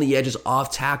is on the edges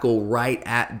off tackle right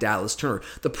at Dallas Turner.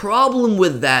 The problem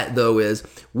with that, though, is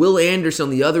Will Anderson on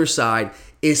the other side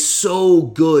is so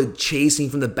good chasing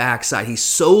from the backside. He's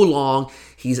so long,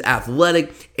 he's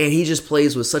athletic, and he just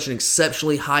plays with such an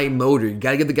exceptionally high motor. You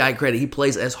got to give the guy credit. He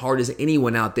plays as hard as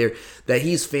anyone out there, that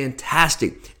he's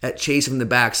fantastic at chasing from the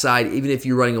backside, even if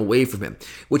you're running away from him,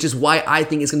 which is why I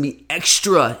think it's going to be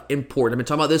extra important. I've been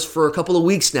talking about this for a couple of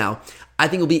weeks now. I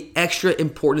think it'll be extra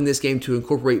important in this game to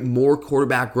incorporate more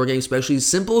quarterback run game, especially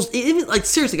simple, even like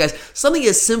seriously guys, something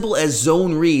as simple as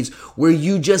zone reads where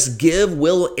you just give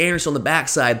Will Anderson on the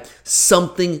backside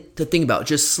something to think about.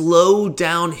 Just slow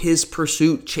down his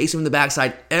pursuit, chase him in the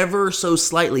backside ever so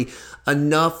slightly,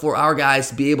 enough for our guys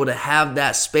to be able to have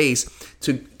that space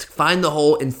to find the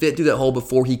hole and fit through that hole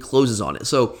before he closes on it.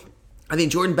 So I think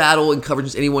Jordan Battle and coverage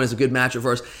against anyone is a good matchup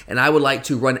for us, and I would like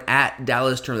to run at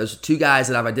Dallas Turner. There's 2 guys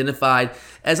that I've identified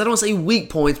as, I don't want to say weak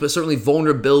points, but certainly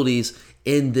vulnerabilities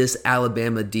in this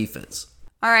Alabama defense.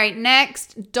 All right,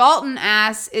 next, Dalton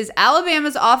asks, is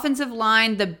Alabama's offensive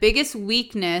line the biggest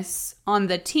weakness on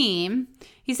the team?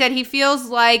 He said he feels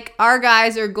like our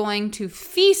guys are going to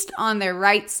feast on their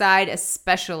right side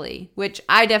especially, which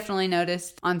I definitely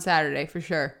noticed on Saturday for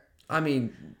sure. I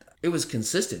mean, it was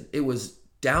consistent. It was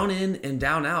down in and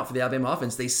down out for the Alabama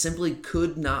offense. They simply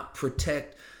could not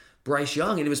protect Bryce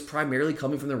Young, and it was primarily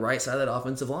coming from the right side of that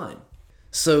offensive line.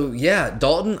 So yeah,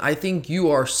 Dalton, I think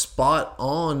you are spot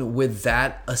on with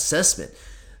that assessment.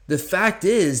 The fact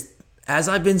is, as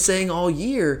I've been saying all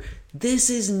year, this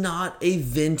is not a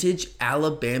vintage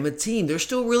Alabama team. They're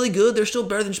still really good. They're still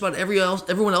better than just about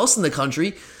everyone else in the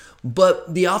country.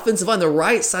 But the offensive line, the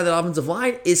right side of the offensive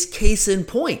line is case in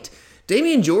point.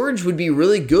 Damian George would be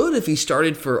really good if he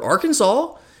started for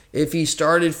Arkansas. if he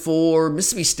started for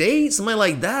Mississippi State, something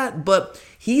like that, but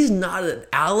he's not an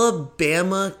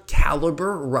Alabama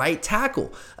caliber right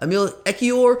tackle. Emil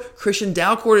Ekiyor, Christian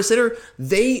Dalcourt, etc.,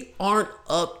 they aren't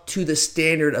up to the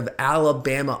standard of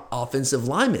Alabama offensive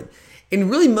linemen. And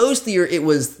really, most of the year, it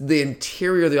was the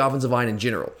interior of the offensive line in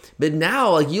general. But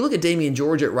now, like, you look at Damian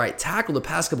George at right tackle the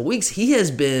past couple weeks, he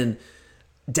has been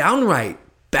downright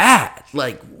bad.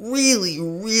 Like, really,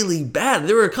 really bad.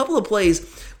 There were a couple of plays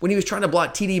when he was trying to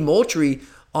block T.D. Moultrie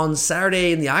on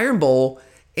Saturday in the Iron Bowl,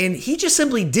 and he just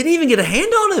simply didn't even get a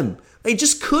hand on him. They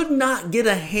just could not get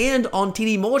a hand on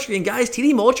T.D. Moultrie. And guys,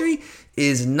 T.D. Moultrie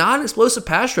is not an explosive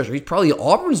pass rusher. He's probably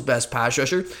Auburn's best pass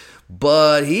rusher,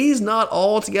 but he's not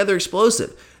altogether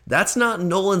explosive. That's not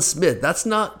Nolan Smith. That's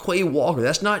not Quay Walker.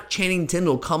 That's not Channing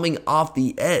Tindall coming off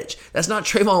the edge. That's not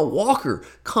Trayvon Walker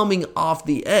coming off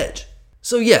the edge.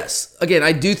 So yes, again,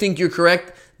 I do think you're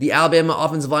correct. The Alabama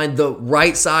offensive line, the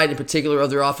right side in particular of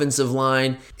their offensive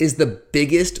line, is the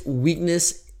biggest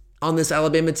weakness on this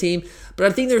Alabama team. But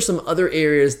I think there's some other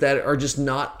areas that are just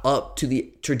not up to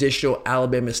the traditional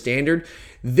Alabama standard.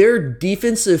 Their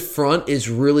defensive front is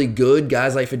really good.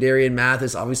 Guys like Phidarian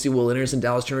Mathis, obviously Will Anderson,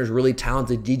 Dallas Turner is really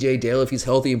talented. DJ Dale, if he's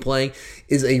healthy and playing,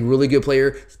 is a really good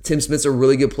player. Tim Smith's a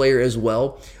really good player as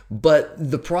well. But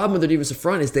the problem with their defensive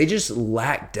front is they just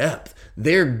lack depth.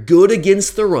 They're good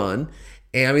against the run.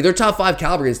 And I mean, they're top 5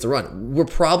 caliber against the run. We're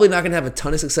probably not going to have a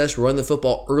ton of success running the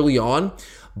football early on,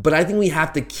 but I think we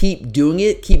have to keep doing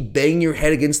it, keep banging your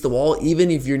head against the wall, even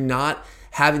if you're not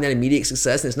having that immediate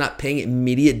success and it's not paying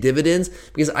immediate dividends,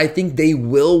 because I think they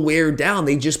will wear down.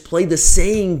 They just play the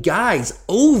same guys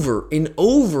over and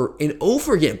over and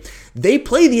over again. They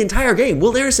play the entire game.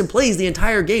 Will Anderson plays the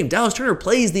entire game. Dallas Turner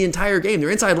plays the entire game. Their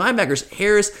inside linebackers,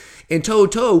 Harris and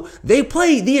Toto, they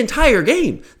play the entire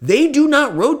game. They do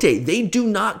not rotate. They do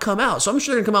not come out. So I'm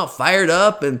sure they're going to come out fired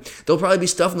up, and they'll probably be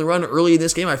stuffing the run early in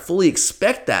this game. I fully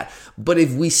expect that. But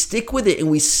if we stick with it and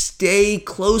we stay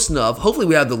close enough, hopefully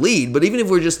we have the lead. But even if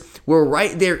we're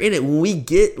right there in it, when we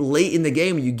get late in the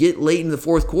game, you get late in the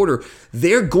fourth quarter,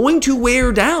 they're going to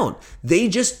wear down. They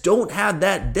just don't have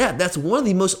that depth. That's one of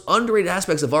the most underrated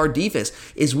aspects of our defense,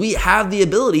 is we have the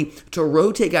ability to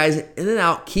rotate guys in and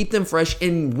out, keep them fresh,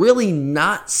 and really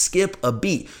not skip a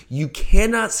beat. You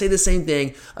cannot say the same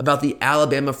thing about the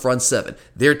Alabama front seven.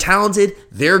 They're talented,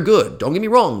 they're good. Don't get me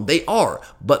wrong, they are,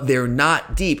 but they're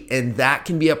not deep, and that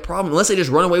can be a problem unless they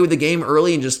just run away with the game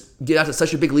early and just get out to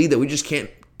such a big lead that we just can't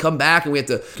come back and we have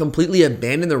to completely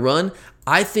abandon the run.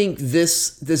 I think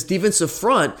this defensive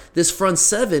front, this front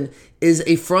seven, is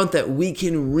a front that we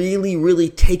can really, really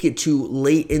take it to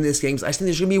late in this game. I think they're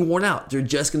just going to be worn out. They're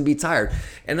just going to be tired.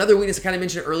 Another weakness I kind of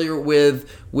mentioned earlier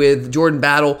with Jordan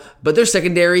Battle, but their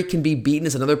secondary can be beaten.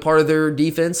 It's another part of their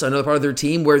defense, another part of their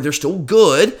team where they're still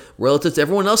good relative to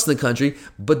everyone else in the country,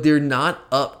 but they're not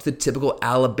up to the typical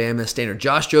Alabama standard.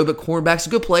 Josh Jobe at cornerback's a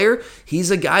good player.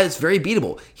 He's a guy that's very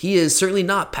beatable. He is certainly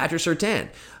not Patrick Surtain.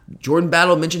 Jordan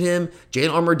Battle, mentioned him,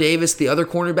 Jalen Armour-Davis, the other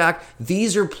cornerback.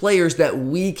 These are players that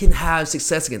we can have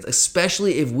success against,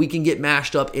 especially if we can get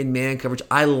mashed up in man coverage.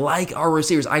 I like our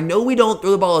receivers. I know we don't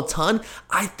throw the ball a ton.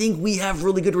 I think we have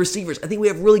really good receivers. I think we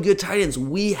have really good tight ends.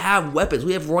 We have weapons.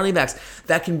 We have running backs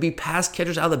that can be pass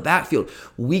catchers out of the backfield.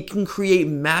 We can create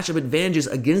matchup advantages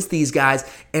against these guys,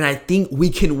 and I think we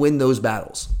can win those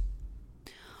battles.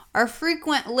 Our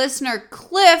frequent listener,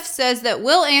 Cliff, says that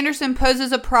Will Anderson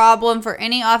poses a problem for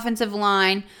any offensive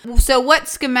line. So what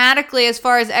schematically, as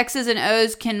far as X's and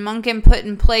O's, can Monken put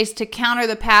in place to counter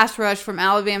the pass rush from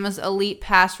Alabama's elite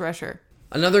pass rusher?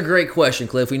 Another great question,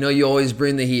 Cliff. We know you always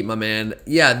bring the heat, my man.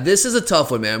 Yeah, this is a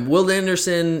tough one, man. Will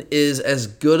Anderson is as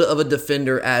good of a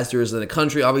defender as there is in the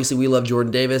country. Obviously, we love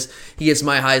Jordan Davis. He gets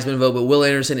my Heisman vote, but Will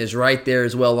Anderson is right there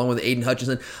as well, along with Aiden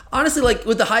Hutchinson. Honestly, like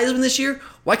with the Heisman this year,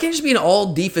 why can't it just be an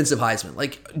all-defensive Heisman?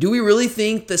 Like, do we really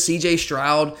think that C.J.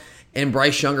 Stroud and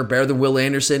Bryce Young are better than Will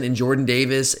Anderson and Jordan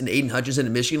Davis and Aiden Hutchinson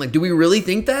in Michigan? Like, do we really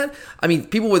think that? I mean,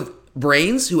 people with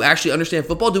brains who actually understand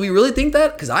football, do we really think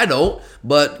that? Because I don't,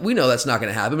 but we know that's not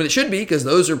going to happen, but it should be, because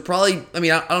those are probably, I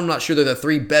mean, I'm not sure they're the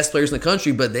 3 best players in the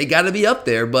country, but they got to be up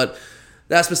there, but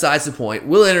that's besides the point.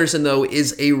 Will Anderson, though,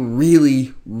 is a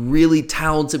really, really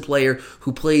talented player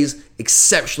who plays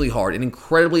exceptionally hard, an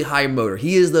incredibly high motor.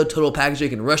 He is the total package. He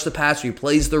can rush the passer, he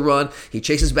plays the run, he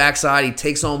chases backside, he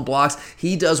takes on blocks,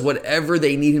 he does whatever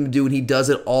they need him to do, and he does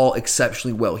it all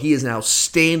exceptionally well. He is an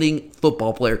outstanding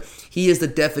football player. He is the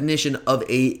definition of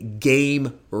a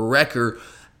game wrecker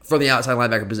from the outside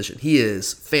linebacker position. He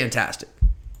is fantastic.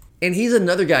 And he's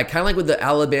another guy, kind of like with the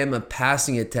Alabama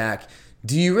passing attack.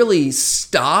 Do you really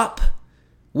stop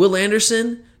Will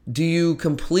Anderson? Do you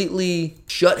completely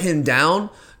shut him down?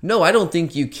 No, I don't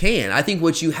think you can. I think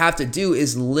what you have to do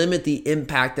is limit the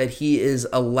impact that he is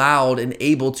allowed and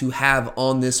able to have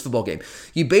on this football game.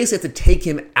 You basically have to take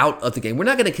him out of the game. We're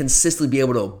not going to consistently be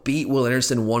able to beat Will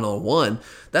Anderson one-on-one.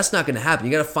 That's not going to happen.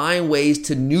 You got to find ways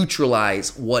to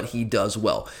neutralize what he does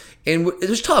well. And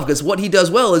it's tough because what he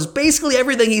does well is basically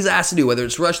everything he's asked to do, whether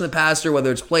it's rushing the passer,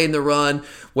 whether it's playing the run,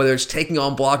 whether it's taking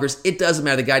on blockers. It doesn't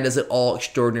matter. The guy does it all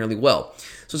extraordinarily well.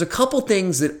 So there's a couple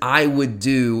things that I would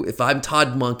do if I'm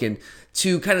Todd Monken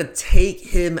to kind of take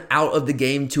him out of the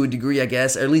game to a degree, I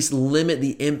guess, or at least limit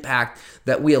the impact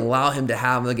that we allow him to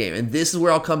have in the game. And this is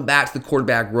where I'll come back to the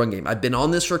quarterback run game. I've been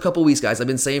on this for a couple weeks, guys. I've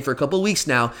been saying for a couple weeks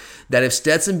now that if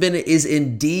Stetson Bennett is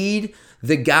indeed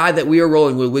the guy that we are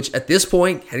rolling with, which at this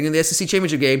point, heading into the SEC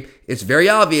Championship game, it's very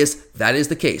obvious that is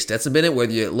the case. Stetson Bennett,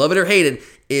 whether you love it or hate it,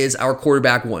 is our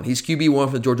quarterback one. He's QB1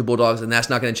 for the Georgia Bulldogs, and that's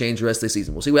not going to change the rest of the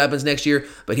season. We'll see what happens next year,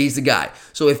 but he's the guy.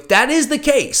 So if that is the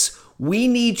case, we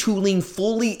need to lean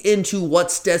fully into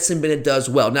what Stetson Bennett does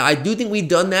well. Now, I do think we've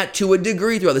done that to a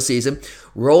degree throughout the season.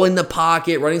 Rolling the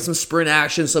pocket, running some sprint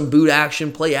action, some boot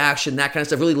action, play action, that kind of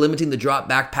stuff, really limiting the drop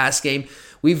back pass game.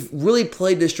 We've really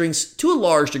played the strings to a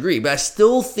large degree, but I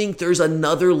still think there's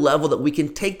another level that we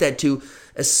can take that to,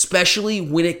 especially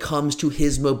when it comes to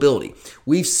his mobility.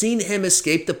 We've seen him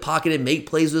escape the pocket and make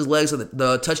plays with his legs.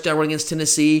 The touchdown run against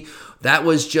Tennessee, that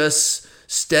was just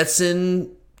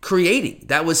Stetson creating.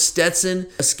 That was Stetson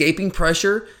escaping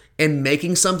pressure and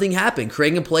making something happen,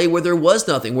 creating a play where there was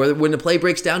nothing, where when the play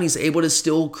breaks down, he's able to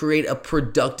still create a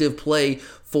productive play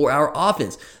for our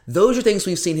offense. Those are things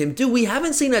we've seen him do. We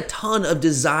haven't seen a ton of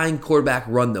design quarterback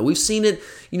run, though. We've seen it,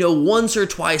 once or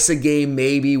twice a game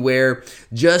maybe, where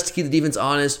just to keep the defense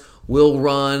honest, we'll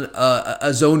run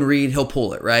a zone read, he'll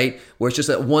pull it, right? Where it's just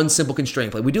that one simple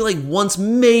constraint play. We do like once,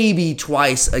 maybe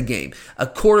twice a game. A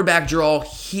quarterback draw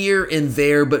here and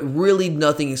there, but really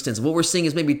nothing extensive. What we're seeing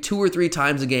is maybe 2 or 3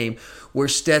 times a game where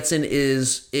Stetson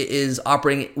is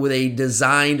operating with a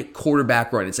designed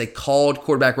quarterback run. It's a called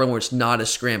quarterback run where it's not a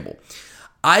scramble.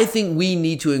 I think we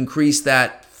need to increase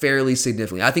that fairly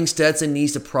significantly. I think Stetson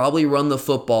needs to probably run the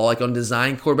football like on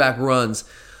designed quarterback runs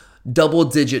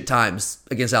double-digit times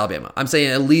against Alabama. I'm saying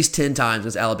at least 10 times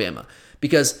against Alabama.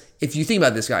 Because if you think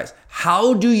about this, guys,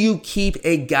 how do you keep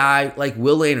a guy like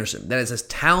Will Anderson that is as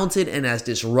talented and as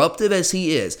disruptive as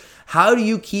he is, how do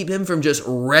you keep him from just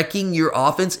wrecking your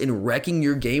offense and wrecking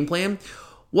your game plan?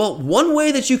 Well, one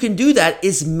way that you can do that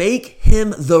is make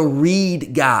him the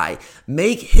read guy.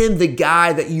 Make him the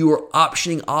guy that you are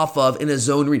optioning off of in a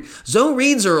zone read. Zone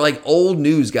reads are like old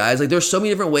news, guys. Like there's so many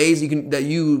different ways that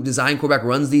you design quarterback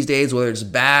runs these days, whether it's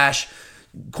bash,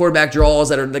 quarterback draws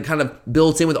that are kind of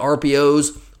built in with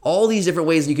RPOs. All these different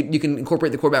ways you can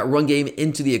incorporate the quarterback run game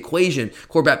into the equation,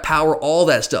 quarterback power, all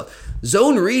that stuff.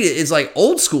 Zone read is like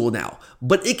old school now,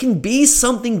 but it can be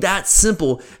something that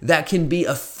simple that can be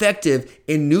effective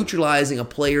in neutralizing a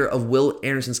player of Will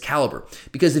Anderson's caliber.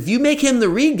 Because if you make him the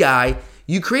read guy,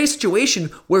 you create a situation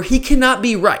where he cannot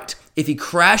be right. If he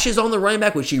crashes on the running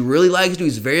back, which he really likes to do,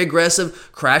 he's very aggressive,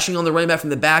 crashing on the running back from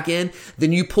the back end,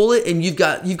 then you pull it and you've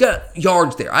got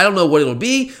yards there. I don't know what it'll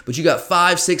be, but you got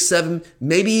 5, 6, 7,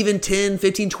 maybe even 10,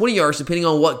 15, 20 yards, depending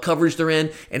on what coverage they're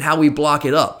in and how we block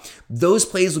it up. Those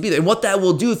plays will be there. And what that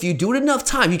will do, if you do it enough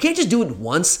time, you can't just do it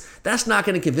once. That's not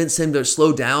going to convince him to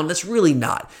slow down. That's really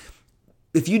not.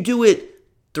 If you do it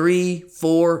 3,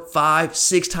 4, 5,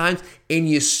 6 times, and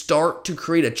you start to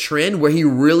create a trend where he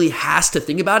really has to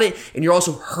think about it, and you're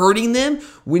also hurting them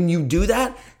when you do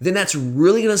that, then that's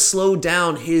really going to slow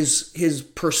down his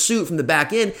pursuit from the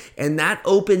back end, and that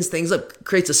opens things up,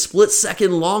 creates a split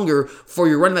second longer for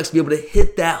your running backs to be able to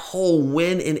hit that hole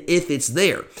when and if it's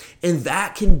there. And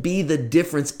that can be the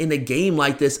difference in a game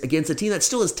like this against a team that's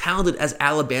still as talented as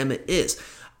Alabama is.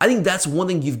 I think that's one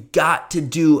thing you've got to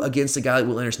do against a guy like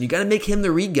Will Anderson. You got to make him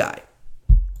the read guy.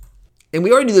 And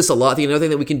we already do this a lot. I think another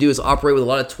thing that we can do is operate with a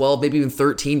lot of 12, maybe even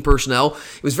 13 personnel.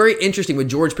 It was very interesting with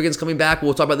George Pickens coming back.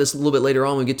 We'll talk about this a little bit later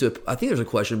on when we get to it. I think there's a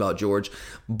question about George.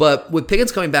 But with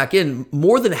Pickens coming back in,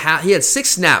 more than half, he had 6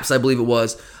 snaps, I believe it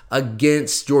was,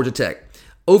 against Georgia Tech.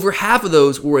 Over half of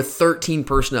those were with 13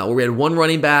 personnel, where we had 1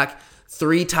 running back,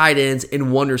 3 tight ends,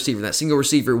 and 1 receiver. That single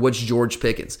receiver was George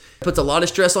Pickens. It puts a lot of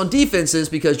stress on defenses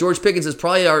because George Pickens is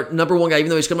probably our number 1 guy, even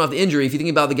though he's coming off the injury. If you think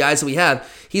about the guys that we have,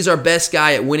 he's our best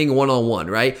guy at winning one-on-one,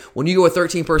 right? When you go with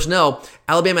 13 personnel,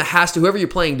 Alabama has to, whoever you're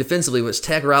playing defensively, whether it's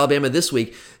Tech or Alabama this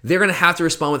week, they're going to have to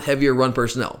respond with heavier run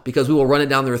personnel because we will run it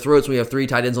down their throats when we have 3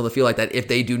 tight ends on the field like that if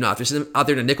they do not. If they're out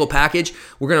there in a nickel package,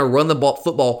 we're going to run the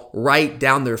football right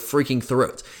down their freaking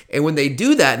throats. And when they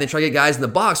do that and they try to get guys in the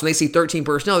box, when they see 13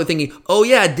 personnel, they're thinking, oh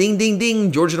yeah, ding, ding,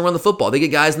 ding, Georgia's going to run the football. They get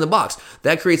guys in the box.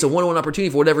 That creates a one-on-one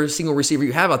opportunity for whatever single receiver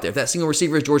you have out there. If that single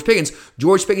receiver is George Pickens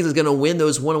is going to win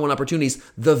those one-on-one opportunities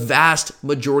the vast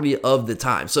majority of the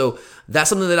time. So that's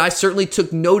something that I certainly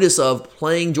took notice of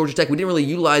playing Georgia Tech. We didn't really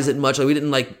utilize it much. We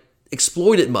didn't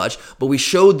exploit it much, but we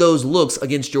showed those looks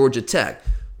against Georgia Tech.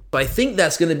 But I think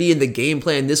that's going to be in the game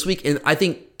plan this week, and I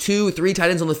think 2-3 tight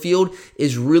ends on the field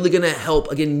is really going to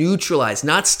help, again, neutralize,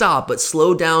 not stop, but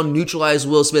slow down, neutralize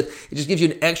Will Smith. It just gives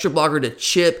you an extra blocker to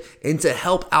chip and to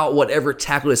help out whatever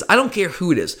tackle it is. I don't care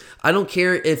who it is. I don't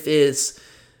care if it's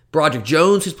Broderick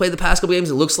Jones, who's played the past couple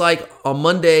games. It looks like on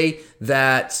Monday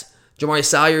that Jamari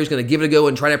Salyer is going to give it a go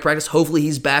and try to practice. Hopefully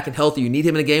he's back and healthy. You need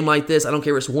him in a game like this. I don't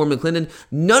care if it's Warren McClendon.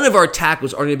 None of our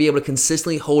tackles are going to be able to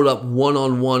consistently hold up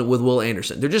one-on-one with Will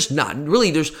Anderson. They're just not.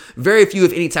 Really, there's very few,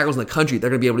 if any, tackles in the country that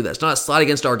are going to be able to do that. It's not a slide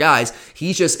against our guys.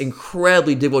 He's just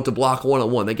incredibly difficult to block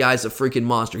one-on-one. The guy's a freaking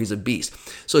monster. He's a beast.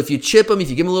 So if you chip him, if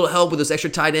you give him a little help with those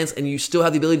extra tight ends, and you still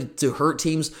have the ability to hurt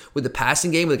teams with the passing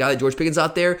game with a guy like George Pickens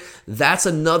out there, that's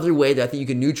another way that I think you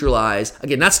can neutralize,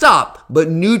 again, not stop,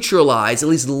 but neutralize, at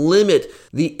least limit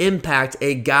the impact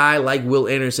a guy like Will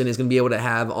Anderson is going to be able to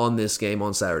have on this game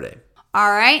on Saturday.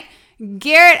 All right.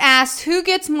 Garrett asked, who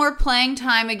gets more playing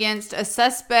time against a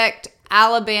suspect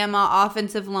Alabama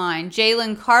offensive line,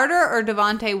 Jalen Carter or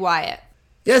Devontae Wyatt?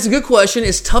 Yeah, it's a good question.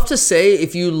 It's tough to say.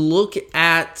 If you look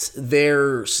at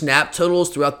their snap totals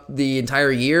throughout the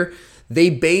entire year, they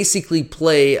basically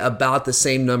play about the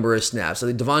same number of snaps.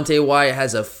 So Devontae Wyatt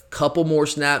has a couple more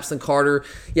snaps than Carter.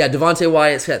 Yeah, Devontae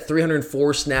Wyatt's got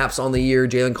 304 snaps on the year,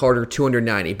 Jalen Carter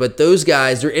 290. But those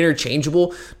guys, they're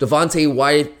interchangeable. Devontae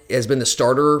Wyatt has been the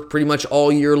starter pretty much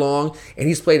all year long, and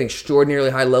he's played an extraordinarily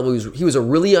high level. He was a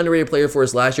really underrated player for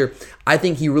us last year. I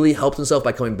think he really helped himself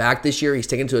by coming back this year. He's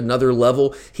taken it to another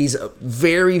level. He's a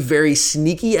very, very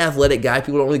sneaky athletic guy.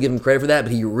 People don't really give him credit for that,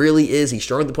 but he really is. He's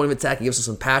strong at the point of attack. He gives us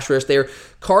some pass rush there.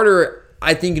 Carter,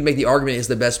 I think you can make the argument, is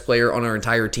the best player on our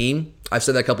entire team. I've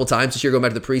said that a couple times this year going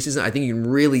back to the preseason. I think you can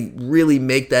really, really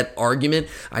make that argument.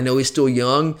 I know he's still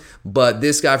young, but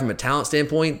this guy from a talent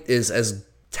standpoint is as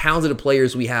talented a player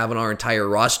as we have on our entire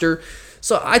roster.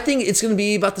 So I think it's going to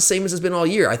be about the same as it's been all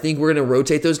year. I think we're going to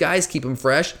rotate those guys, keep them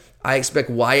fresh. I expect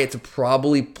Wyatt to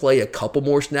probably play a couple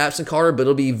more snaps than Carter, but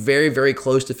it'll be very, very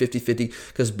close to 50-50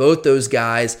 because both those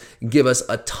guys give us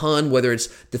a ton, whether it's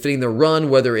defending the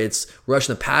run, whether it's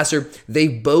rushing the passer.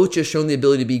 They've both just shown the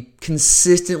ability to be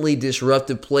consistently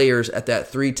disruptive players at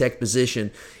that 3-tech position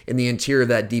in the interior of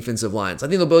that defensive line. So I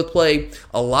think they'll both play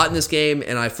a lot in this game,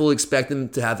 and I fully expect them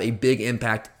to have a big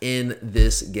impact in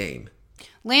this game.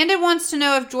 Landon wants to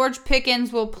know if George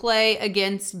Pickens will play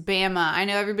against Bama. I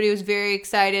know everybody was very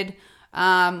excited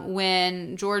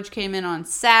when George came in on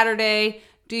Saturday.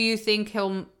 Do you think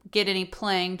he'll get any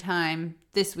playing time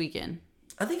this weekend?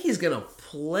 I think he's going to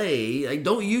play.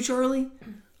 Don't you, Charlie?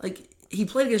 He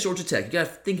played against Georgia Tech. You got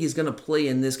to think he's going to play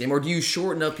in this game. Or do you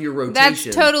shorten up your rotation?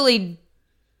 That's totally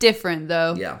different,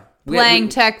 though. Yeah. Playing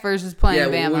Tech versus playing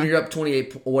Bama. Yeah, when you're up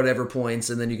 28 whatever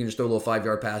points, and then you can just throw a little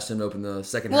 5-yard pass and open the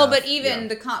second half. Well, but even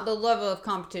the level of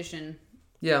competition.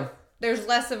 Yeah. There's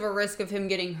less of a risk of him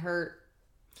getting hurt.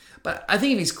 But I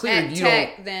think if he's cleared, at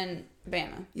Tech than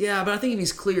Bama. Yeah, but I think if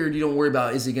he's cleared, you don't worry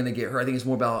about is he going to get hurt. I think it's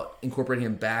more about incorporating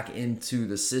him back into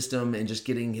the system and just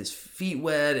getting his feet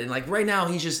wet. And right now,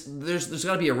 he's just there's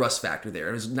got to be a rust factor there.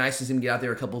 It was nice to see him get out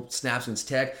there a couple snaps against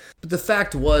Tech, but the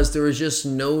fact was there was just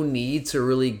no need to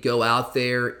really go out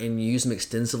there and use him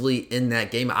extensively in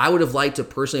that game. I would have liked to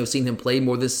personally have seen him play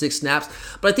more than 6 snaps,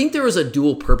 but I think there was a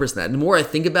dual purpose in that. And the more I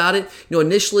think about it,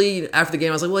 initially after the game,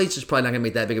 I was like, well, he's just probably not going to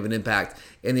make that big of an impact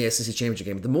in the SEC championship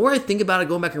game. But the more I think about it,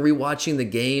 going back and rewatching the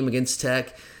game against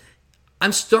Tech,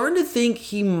 I'm starting to think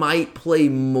he might play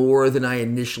more than I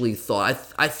initially thought.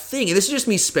 I think, and this is just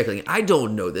me speculating, I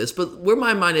don't know this, but where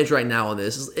my mind is right now on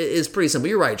this is pretty simple.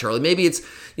 You're right, Charlie. Maybe it's,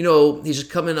 he's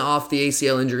just coming off the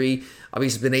ACL injury.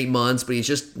 Obviously, it's been 8 months, but he's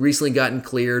just recently gotten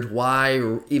cleared.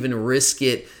 Why even risk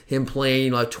it, him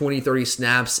playing 20, 30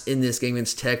 snaps in this game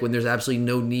against Tech when there's absolutely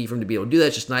no need for him to be able to do that?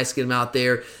 It's just nice to get him out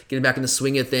there, get him back in the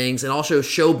swing of things, and also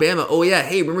show Bama, oh yeah,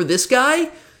 hey, remember this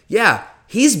guy? Yeah,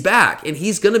 he's back, and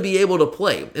he's going to be able to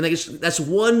play. And that's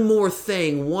one more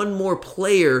thing, one more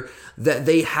player that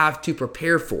they have to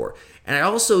prepare for. And I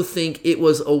also think it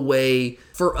was a way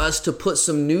for us to put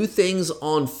some new things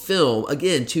on film,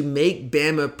 again, to make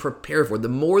Bama prepare for it. The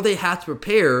more they have to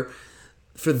prepare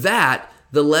for that,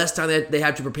 the less time that they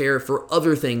have to prepare for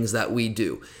other things that we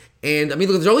do. And I mean,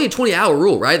 look, there's only a 20-hour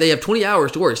rule, right? They have 20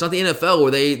 hours to work. It's not the NFL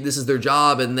where this is their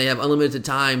job and they have unlimited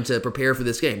time to prepare for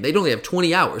this game. They only have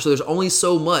 20 hours. So there's only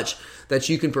so much that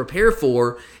you can prepare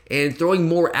for, and throwing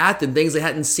more at them, things they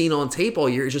hadn't seen on tape all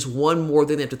year, is just one more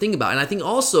thing they have to think about. And I think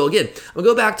also, again, I'm going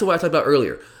to go back to what I talked about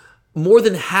earlier. More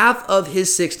than half of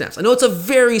his 6 snaps, I know it's a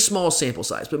very small sample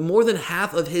size, but more than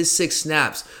half of his 6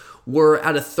 snaps were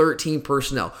out of 13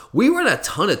 personnel. We run a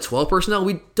ton of 12 personnel.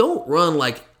 We don't run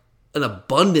like an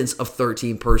abundance of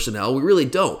 13 personnel. We really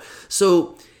don't.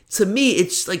 So to me,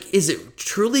 it's like, is it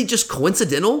truly just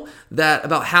coincidental that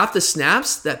about half the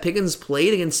snaps that Pickens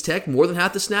played against Tech, more than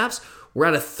half the snaps, were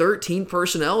out of 13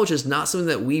 personnel, which is not something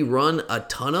that we run a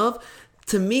ton of?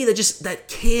 To me, that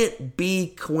can't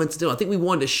be coincidental. I think we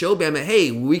wanted to show Bama,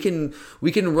 hey, we can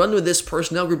run with this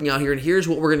personnel grouping out here, and here's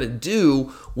what we're going to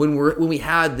do when we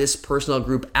had this personnel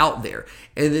group out there.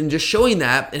 And then just showing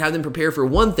that and have them prepare for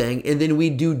one thing, and then we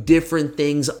do different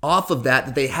things off of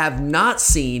that they have not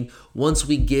seen once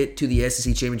we get to the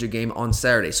SEC Championship game on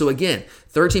Saturday. So again,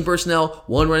 13 personnel,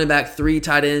 1 running back, 3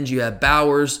 tight ends. You have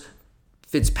Bowers,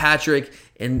 Fitzpatrick,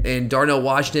 and Darnell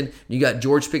Washington. You got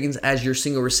George Pickens as your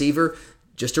single receiver.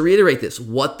 Just to reiterate this,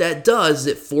 what that does is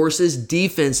it forces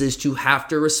defenses to have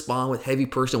to respond with heavy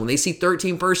personnel. When they see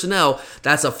 13 personnel,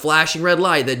 that's a flashing red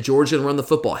light that George is going to run the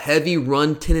football. Heavy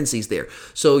run tendencies there.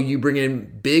 So you bring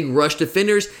in big rush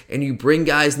defenders and you bring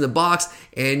guys in the box,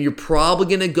 and you're probably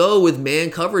going to go with man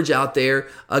coverage out there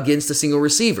against a single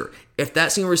receiver. If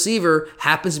that single receiver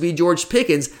happens to be George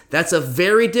Pickens, that's a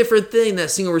very different thing,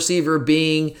 that single receiver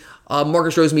being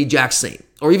Marcus Rosemy, Jack Saint,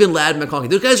 or even Ladd McConkey.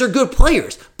 Those guys are good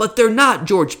players, but they're not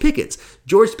George Pickens.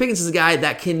 George Pickens is a guy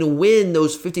that can win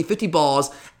those 50-50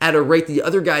 balls at a rate the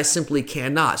other guys simply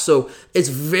cannot. So it's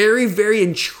very, very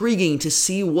intriguing to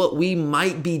see what we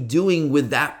might be doing with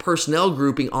that personnel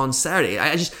grouping on Saturday.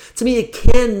 To me, it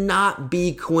cannot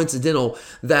be coincidental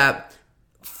that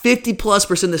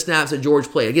 50+% of the snaps that George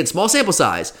played. Again, small sample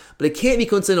size, but it can't be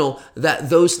coincidental that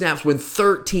those snaps were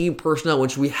 13 personnel,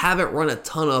 which we haven't run a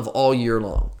ton of all year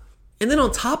long. And then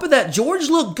on top of that, George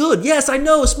looked good. Yes, I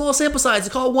know, a small sample size,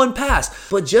 to call 1 pass.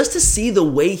 But just to see the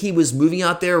way he was moving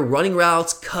out there, running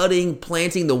routes, cutting,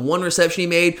 planting, the 1 reception he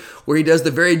made where he does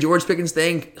the very George Pickens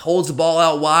thing, holds the ball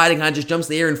out wide and kind of just jumps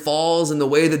in the air and falls, and the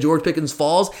way that George Pickens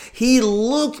falls, he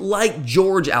looked like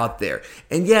George out there.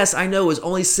 And yes, I know it was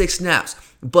only 6 snaps,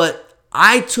 but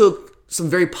I took some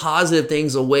very positive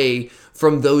things away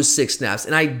from those 6 snaps.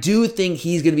 And I do think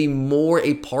he's going to be more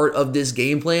a part of this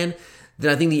game plan than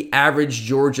I think the average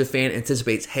Georgia fan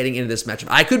anticipates heading into this matchup.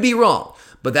 I could be wrong,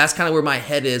 but that's kind of where my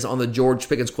head is on the George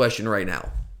Pickens question right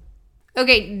now.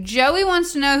 Okay, Joey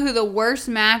wants to know who the worst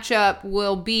matchup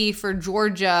will be for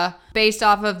Georgia based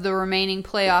off of the remaining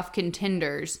playoff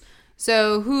contenders.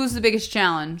 So who's the biggest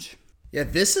challenge? Yeah,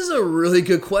 this is a really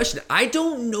good question. I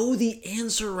don't know the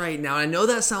answer right now. I know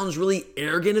that sounds really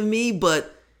arrogant of me,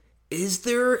 but is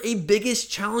there a biggest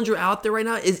challenger out there right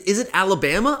now? Is it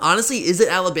Alabama? Honestly, is it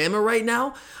Alabama right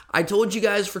now? I told you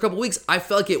guys for a couple weeks, I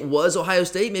felt like it was Ohio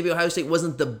State. Maybe Ohio State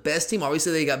wasn't the best team.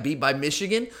 Obviously, they got beat by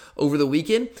Michigan over the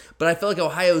weekend. But I felt like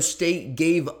Ohio State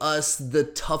gave us the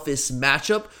toughest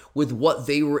matchup with what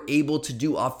they were able to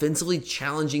do offensively,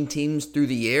 challenging teams through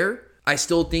the air. I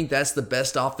still think that's the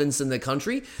best offense in the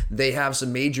country. They have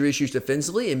some major issues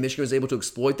defensively, and Michigan was able to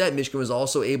exploit that. Michigan was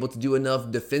also able to do enough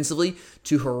defensively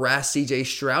to harass C.J.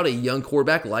 Stroud, a young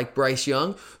quarterback like Bryce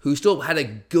Young, who still had a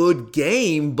good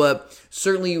game, but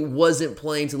certainly wasn't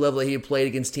playing to the level that he had played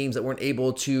against teams that weren't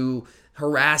able to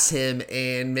harass him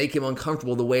and make him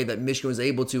uncomfortable the way that Michigan was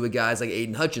able to with guys like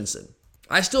Aiden Hutchinson.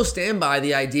 I still stand by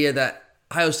the idea that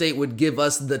Ohio State would give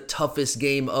us the toughest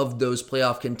game of those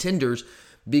playoff contenders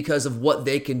because of what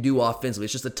they can do offensively.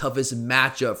 It's just the toughest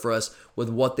matchup for us with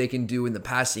what they can do in the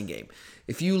passing game.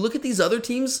 If you look at these other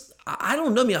teams, I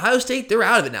don't know. I mean, Ohio State, they're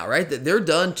out of it now, right? They're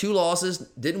done. 2 losses,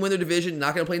 didn't win their division,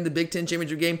 not going to play in the Big Ten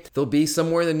championship game. They'll be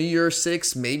somewhere in the New Year's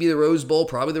Six, maybe the Rose Bowl,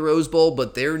 probably the Rose Bowl,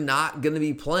 but they're not going to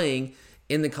be playing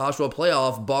in the college football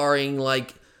playoff, barring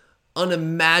like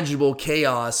unimaginable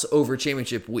chaos over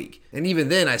championship week. And even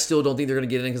then, I still don't think they're going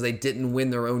to get in because they didn't win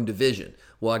their own division.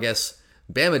 Well, I guess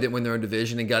Bama didn't win their own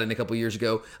division and got in a couple years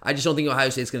ago. I just don't think Ohio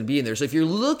State's going to be in there. So if you're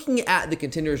looking at the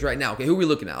contenders right now, okay, who are we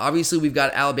looking at? Obviously, we've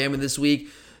got Alabama this week.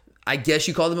 I guess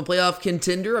you call them a playoff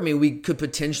contender. I mean, we could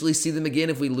potentially see them again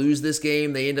if we lose this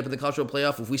game. They end up in the college football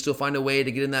playoff. If we still find a way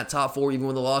to get in that top 4, even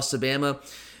with the loss to Bama,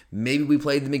 maybe we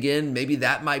played them again. Maybe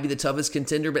that might be the toughest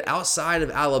contender. But outside of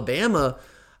Alabama,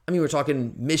 I mean, we're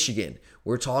talking Michigan.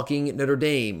 We're talking Notre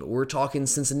Dame. We're talking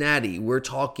Cincinnati. We're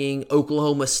talking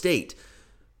Oklahoma State.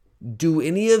 Do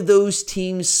any of those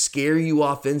teams scare you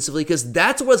offensively? Because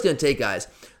that's what it's going to take, guys.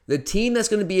 The team that's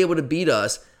going to be able to beat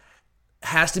us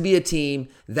has to be a team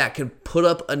that can put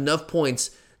up enough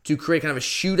points to create kind of a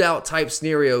shootout type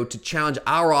scenario to challenge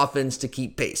our offense to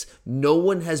keep pace. No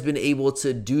one has been able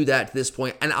to do that to this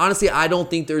point. And honestly, I don't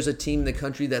think there's a team in the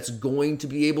country that's going to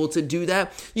be able to do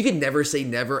that. You can never say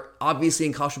never. Obviously,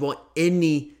 in college football,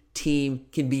 any team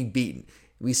can be beaten.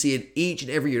 We see it each and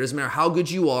every year. It doesn't matter how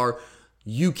good you are.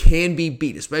 You can be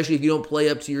beat, especially if you don't play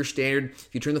up to your standard, if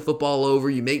you turn the football over,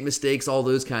 you make mistakes, all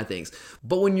those kind of things.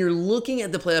 But when you're looking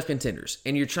at the playoff contenders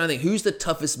and you're trying to think who's the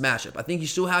toughest matchup, I think you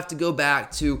still have to go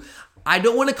back to, I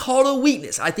don't want to call it a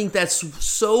weakness. I think that's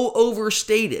so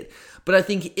overstated. But I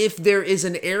think if there is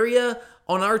an area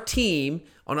on our team,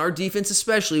 on our defense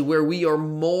especially, where we are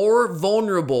more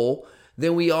vulnerable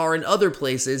than we are in other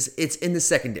places, it's in the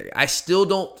secondary. I still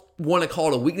don't want to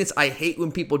call it a weakness. I hate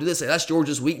when people do this. Say, that's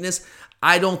Georgia's weakness.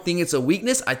 I don't think it's a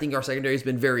weakness. I think our secondary has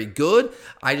been very good.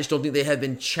 I just don't think they have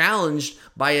been challenged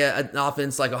by an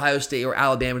offense like Ohio State or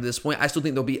Alabama to this point. I still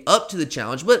think they'll be up to the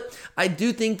challenge, but I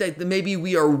do think that maybe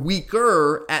we are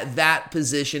weaker at that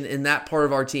position in that part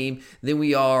of our team than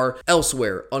we are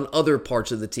elsewhere on other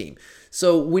parts of the team.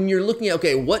 So when you're looking at,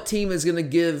 okay, what team is going to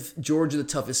give Georgia the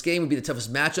toughest game, would be the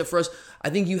toughest matchup for us,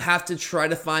 I think you have to try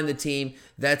to find the team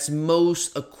that's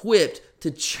most equipped to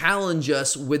challenge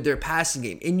us with their passing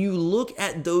game. And you look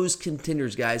at those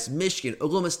contenders, guys, Michigan,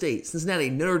 Oklahoma State, Cincinnati,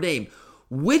 Notre Dame.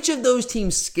 Which of those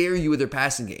teams scare you with their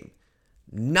passing game?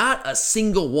 Not a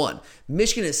single one.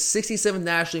 Michigan is 67th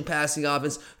nationally in passing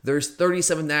offense. There's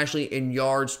 37th nationally in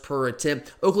yards per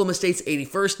attempt. Oklahoma State's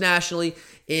 81st nationally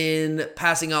in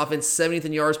passing offense, 70th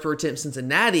in yards per attempt.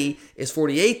 Cincinnati is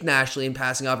 48th nationally in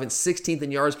passing offense, 16th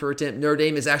in yards per attempt. Notre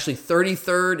Dame is actually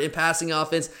 33rd in passing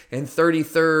offense and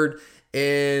 33rd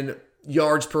in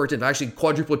yards per attempt. I actually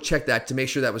quadruple checked that to make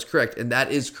sure that was correct, and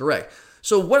that is correct.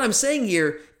 So what I'm saying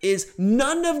here is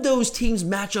none of those teams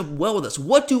match up well with us.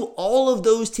 What do all of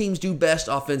those teams do best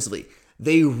offensively?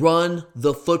 They run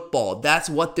the football. That's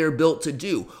what they're built to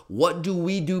do. What do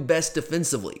we do best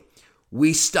defensively?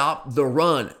 We stop the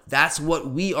run. That's what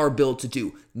we are built to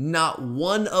do. Not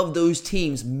one of those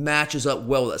teams matches up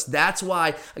well with us. That's why,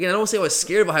 again, I don't want to say I was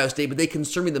scared of Ohio State, but they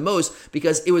concern me the most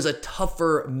because it was a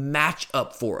tougher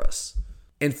matchup for us.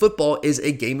 And football is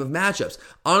a game of matchups.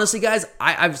 Honestly, guys,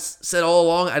 I've said all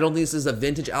along, I don't think this is a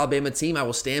vintage Alabama team. I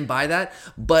will stand by that.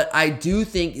 But I do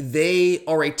think they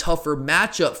are a tougher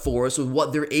matchup for us with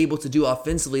what they're able to do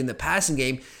offensively in the passing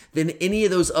game than any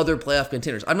of those other playoff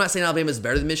contenders. I'm not saying Alabama is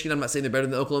better than Michigan. I'm not saying they're better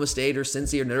than Oklahoma State or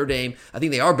Cincy or Notre Dame. I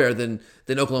think they are better than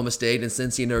Oklahoma State and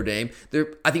Cincy and Notre Dame.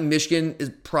 I think Michigan is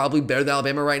probably better than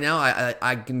Alabama right now.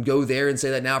 I can go there and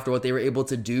say that now after what they were able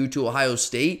to do to Ohio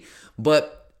State.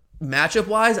 But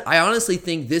matchup-wise, I honestly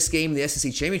think this game, the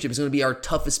SEC Championship, is going to be our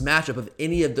toughest matchup of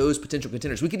any of those potential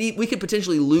contenders. We could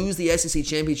potentially lose the SEC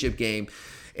Championship game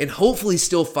and hopefully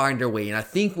still find our way in. I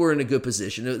think we're in a good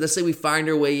position. Let's say we find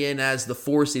our way in as the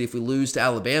 4 seed if we lose to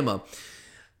Alabama.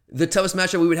 The toughest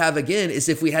matchup we would have, again, is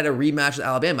if we had a rematch with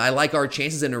Alabama. I like our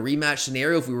chances in a rematch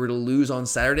scenario if we were to lose on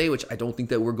Saturday, which I don't think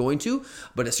that we're going to,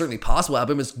 but it's certainly possible.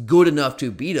 Alabama's good enough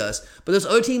to beat us. But those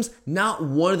other teams, not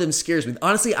one of them scares me.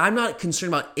 Honestly, I'm not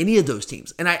concerned about any of those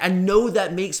teams. And I know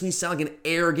that makes me sound like an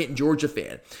arrogant Georgia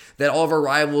fan, that all of our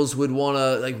rivals would want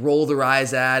to roll their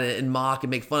eyes at and mock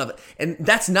and make fun of it. And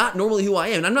that's not normally who I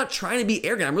am. And I'm not trying to be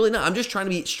arrogant. I'm really not. I'm just trying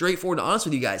to be straightforward and honest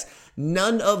with you guys.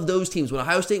 None of those teams, when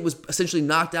Ohio State was essentially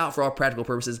knocked out for all practical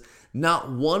purposes,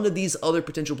 not one of these other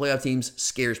potential playoff teams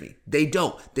scares me. They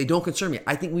don't concern me.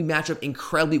 I think we match up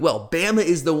incredibly well. Bama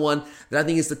is the one that I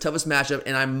think is the toughest matchup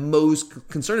and I'm most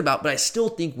concerned about, but I still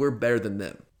think we're better than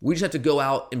them. We just have to go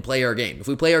out and play our game. If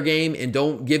we play our game and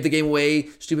don't give the game away,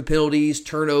 stupid penalties,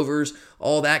 turnovers,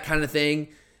 all that kind of thing,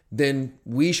 then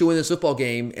we should win this football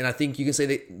game. And I think you can say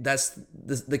that that's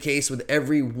the case with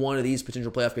every one of these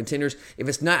potential playoff contenders. If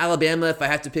it's not Alabama, if I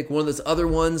have to pick one of those other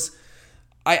ones,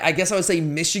 I guess I would say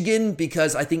Michigan,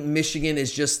 because I think Michigan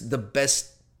is just the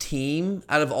best team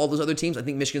out of all those other teams. I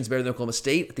think Michigan's better than Oklahoma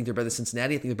State. I think they're better than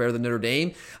Cincinnati. I think they're better than Notre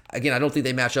Dame. Again, I don't think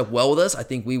they match up well with us. I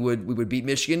think we would beat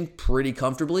Michigan pretty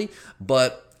comfortably,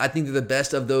 but I think they're the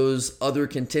best of those other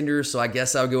contenders. So I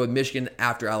guess I would go with Michigan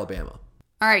after Alabama.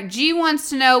 All right, G wants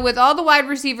to know, with all the wide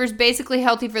receivers basically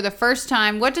healthy for the first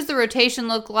time, what does the rotation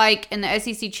look like in the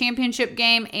SEC Championship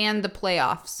game and the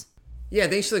playoffs? Yeah,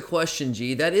 thanks for the question,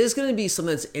 G. That is going to be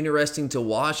something that's interesting to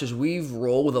watch as we've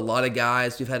rolled with a lot of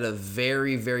guys. We've had a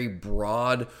very, very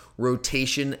broad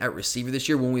rotation at receiver this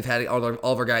year when we've had all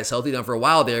of our guys healthy. Now, for a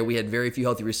while there, we had very few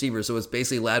healthy receivers, so it's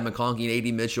basically Ladd McConkey and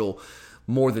A.D. Mitchell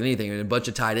more than anything, and a bunch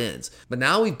of tight ends. But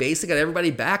now we've basically got everybody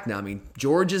back now. I mean,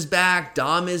 George is back,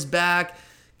 Dom is back,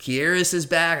 Kieris is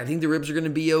back. I think the ribs are going to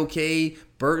be okay.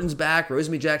 Burton's back.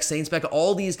 Rosemy-Jacksaint's back.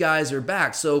 All these guys are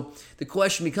back. So the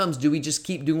question becomes, do we just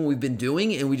keep doing what we've been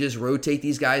doing and we just rotate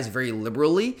these guys very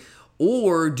liberally?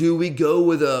 Or do we go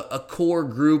with a core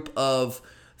group of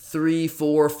 3,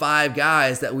 4, 5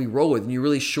 guys that we roll with, and you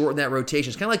really shorten that rotation?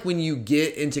 It's kind of like when you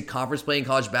get into conference play in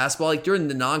college basketball, like during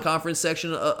the non-conference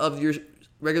section of your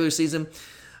regular season.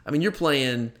 I mean, you're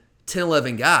playing 10,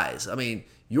 11 guys. I mean,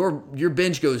 your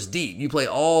bench goes deep. You play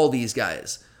all these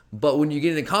guys. But when you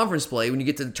get into conference play, when you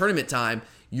get to the tournament time,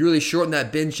 you really shorten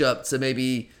that bench up to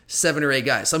maybe 7 or 8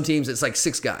 guys. Some teams, it's like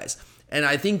 6 guys. And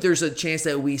I think there's a chance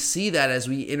that we see that as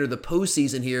we enter the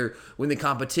postseason here, when the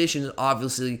competition is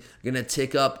obviously going to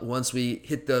tick up once we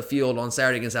hit the field on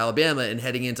Saturday against Alabama and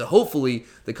heading into, hopefully,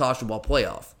 the college football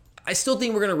playoff. I still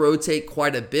think we're going to rotate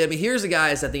quite a bit. I mean, here's the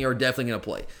guys I think are definitely going to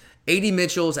play. A.D.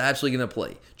 Mitchell is absolutely going to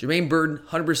play. Jermaine Burton,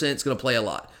 100% is going to play a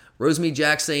lot.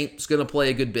 Rosemy-Jacksaint is going to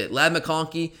play a good bit. Ladd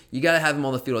McConkey, you got to have him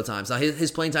on the field at times. Now, his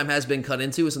playing time has been cut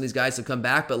into with some of these guys to come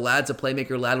back, but Ladd's a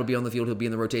playmaker. Ladd will be on the field. He'll be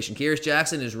in the rotation. Kieris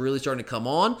Jackson is really starting to come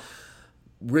on.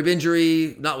 Rib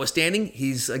injury notwithstanding,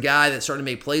 he's a guy that's starting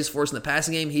to make plays for us in the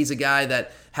passing game. He's a guy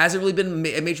that hasn't really been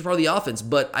a major part of the offense,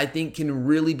 but I think can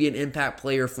really be an impact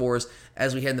player for us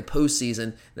as we head in the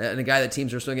postseason, and a guy that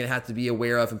teams are still going to have to be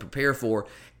aware of and prepare for.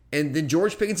 And then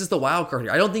George Pickens is the wild card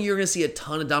here. I don't think you're going to see a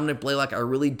ton of Dominic Blaylock. I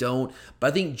really don't. But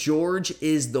I think George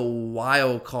is the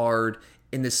wild card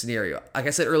in this scenario. Like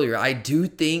I said earlier, I do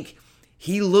think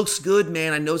he looks good,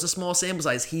 man. I know it's a small sample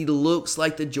size. He looks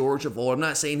like the George of old. I'm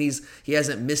not saying he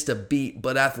hasn't missed a beat,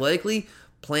 but athletically,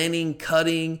 planning,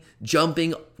 cutting,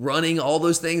 jumping, running, all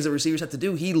those things that receivers have to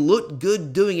do, he looked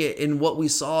good doing it in what we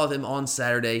saw of him on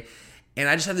Saturday. And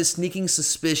I just have this sneaking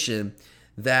suspicion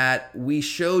that we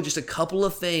show just a couple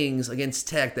of things against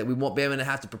Tech that we want Bama to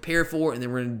have to prepare for, and then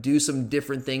we're going to do some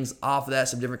different things off of that,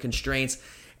 some different constraints.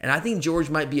 And I think George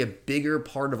might be a bigger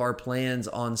part of our plans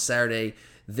on Saturday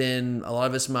than a lot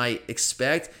of us might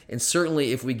expect. And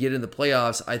certainly if we get in the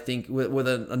playoffs, I think with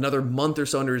another month or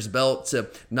so under his belt to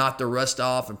knock the rust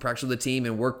off and practice with the team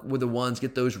and work with the ones,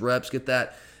 get those reps, get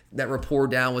that rapport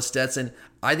down with Stetson,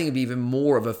 I think it'd be even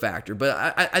more of a factor.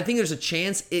 But I think there's a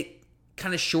chance it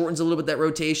kind of shortens a little bit that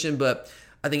rotation, but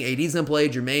I think AD's going to play,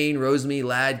 Jermaine, Rosemy,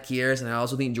 Ladd, Kieris, and I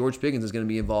also think George Pickens is going to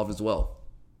be involved as well.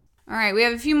 All right, we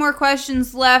have a few more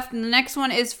questions left, and the next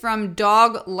one is from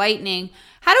Dog Lightning.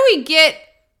 How do we get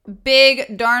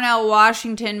big Darnell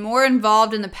Washington more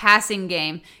involved in the passing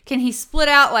game? Can he split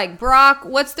out like Brock?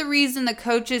 What's the reason the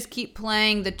coaches keep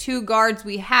playing the 2 guards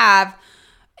we have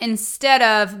instead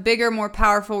of bigger, more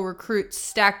powerful recruits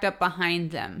stacked up behind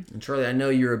them? And Charlie, I know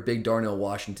you're a big Darnell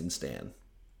Washington stan.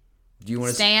 Do you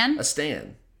want Stan? A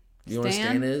stan. Do you know what a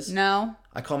stan is? No.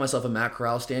 I call myself a Matt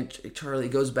Corral stan. Charlie,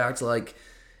 it goes back to like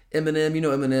Eminem. You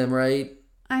know Eminem, right?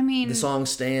 I mean, the song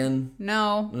Stan.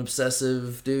 No. An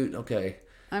obsessive dude. Okay.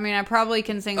 I mean, I probably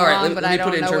can sing all right, along, but I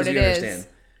don't know what it is. Understand.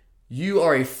 You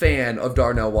are a fan of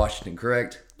Darnell Washington,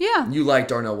 correct? Yeah. You like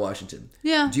Darnell Washington.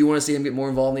 Yeah. Do you want to see him get more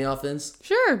involved in the offense?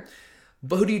 Sure.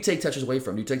 But who do you take touches away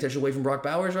from? Do you take touches away from Brock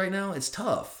Bowers right now? It's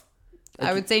tough.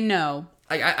 I would say no.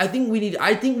 I think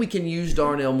we can use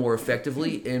Darnell more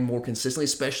effectively and more consistently,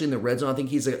 especially in the red zone. I think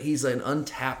he's an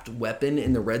untapped weapon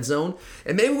in the red zone,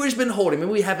 and maybe we've just been holding.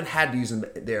 Maybe we haven't had to use him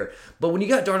there. But when you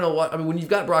got when you've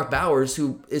got Brock Bowers,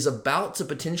 who is about to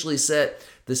potentially set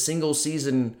the single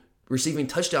season receiving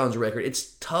touchdowns record,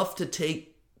 it's tough to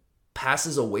take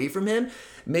passes away from him.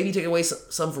 Maybe take away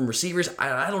some from receivers.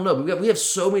 I don't know. We have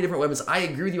so many different weapons. I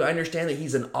agree with you. I understand that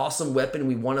he's an awesome weapon and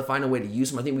we want to find a way to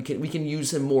use him. I think we can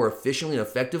use him more efficiently and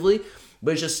effectively,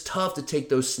 but it's just tough to take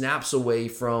those snaps away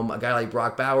from a guy like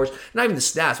Brock Bowers. Not even the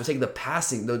snaps, but taking the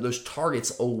passing, those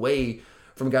targets away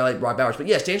from a guy like Brock Bowers. But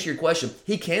yes, to answer your question,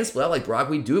 he can split out like Brock.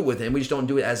 We do it with him. We just don't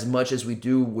do it as much as we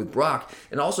do with Brock.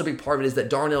 And also a big part of it is that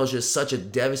Darnell is just such a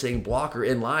devastating blocker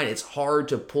in line. It's hard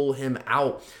to pull him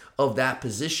out of that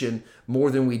position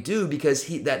more than we do because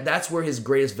that's where his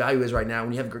greatest value is right now.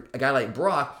 When you have a guy like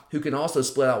Brock who can also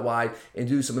split out wide and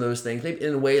do some of those things, maybe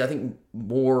in a way I think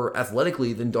more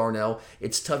athletically than Darnell,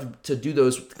 it's tough to do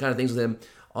those kind of things with him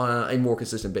on a more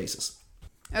consistent basis.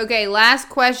 Okay, last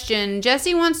question.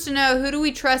 Jesse wants to know, who do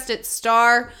we trust at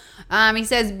Star? He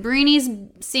says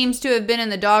Brini seems to have been in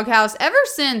the doghouse ever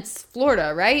since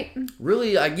Florida, right?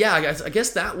 Really, I guess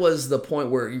that was the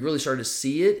point where you really started to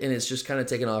see it, and it's just kind of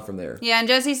taken off from there. Yeah, and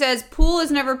Jesse says Poole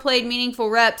has never played meaningful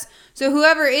reps, so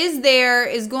whoever is there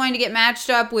is going to get matched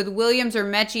up with Williams or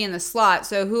Mechie in the slot.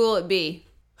 So who will it be?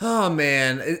 Oh,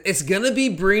 man. It's going to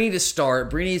be Brini to start.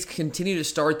 Brini's continue to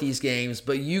start these games,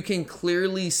 but you can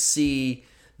clearly see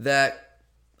that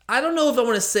I don't know if I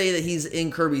want to say that he's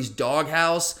in Kirby's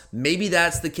doghouse. Maybe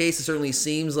that's the case. It certainly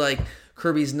seems like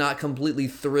Kirby's not completely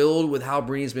thrilled with how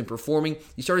Brini has been performing.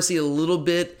 You start to see a little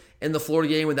bit in the Florida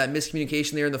game with that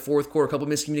miscommunication there in the fourth quarter, a couple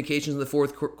of miscommunications in the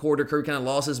fourth quarter. Kirby kind of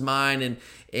lost his mind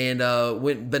and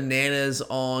went bananas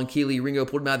on Keely Ringo,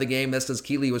 pulled him out of the game. That's because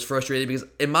Keely was frustrated because,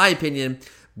 in my opinion,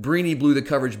 Brini blew the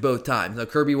coverage both times. Now,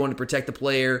 Kirby wanted to protect the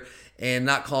player and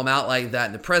not call him out like that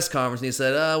in the press conference. And he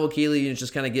said, well, Keely is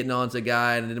just kind of getting on to a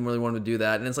guy and didn't really want him to do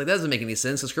that. And it's like, that doesn't make any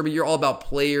sense because, Kirby, you're all about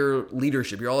player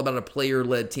leadership. You're all about a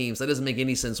player-led team. So that doesn't make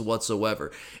any sense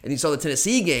whatsoever. And you saw the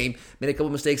Tennessee game, made a couple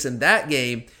mistakes in that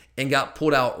game, and got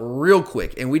pulled out real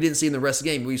quick. And we didn't see in the rest of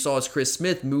the game. We saw as Chris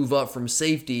Smith move up from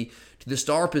safety to the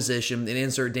star position and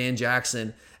insert Dan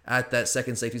Jackson at that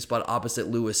second safety spot opposite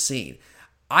Lewis Cine.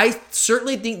 I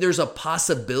certainly think there's a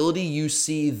possibility you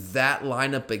see that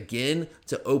lineup again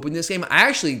to open this game. I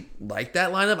actually like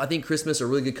that lineup. I think Chris Smith's a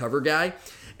really good cover guy,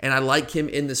 and I like him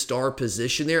in the star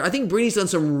position there. I think Brini's done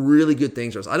some really good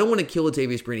things for us. I don't want to kill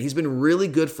Latavius Brini. He's been really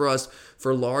good for us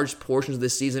for large portions of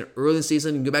this season. Early in the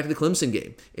season, you can go back to the Clemson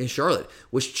game in Charlotte,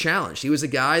 was challenged. He was a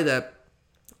guy that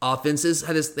offenses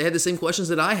had the same questions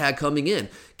that I had coming in.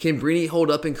 Can Brini hold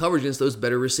up in coverage against those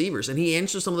better receivers? And he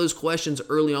answered some of those questions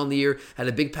early on in the year, had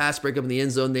a big pass breakup in the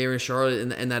end zone there in Charlotte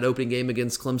in that opening game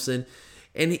against Clemson.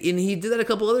 And he did that a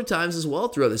couple other times as well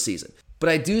throughout the season. But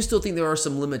I do still think there are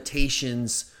some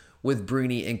limitations with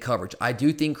Brini in coverage. I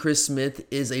do think Chris Smith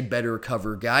is a better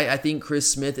cover guy. I think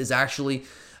Chris Smith is actually,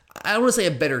 I don't want to say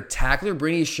a better tackler.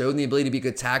 Brini has shown the ability to be a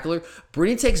good tackler.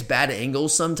 Brini takes bad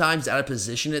angles sometimes, out of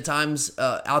position at times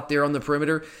out there on the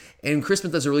perimeter. And Chris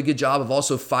Smith does a really good job of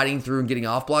also fighting through and getting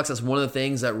off blocks. That's one of the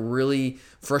things that really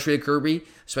frustrated Kirby,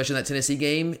 especially in that Tennessee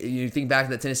game. You think back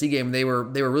to that Tennessee game, they were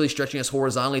really stretching us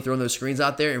horizontally, throwing those screens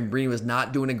out there, and Brini was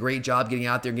not doing a great job getting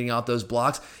out there and getting off those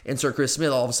blocks. Insert Chris Smith,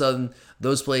 all of a sudden,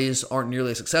 those plays aren't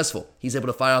nearly as successful. He's able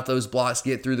to fight out those blocks,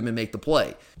 get through them, and make the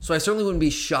play. So I certainly wouldn't be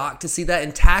shocked to see that.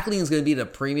 And tackling is going to be at a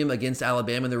premium against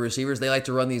Alabama and the receivers. They like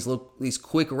to run these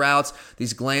quick routes,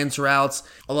 these glance routes,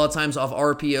 a lot of times off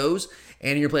RPOs.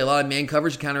 And you're going to play a lot of man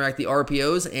coverage to counteract the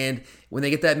RPOs. And when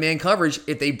they get that man coverage,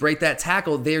 if they break that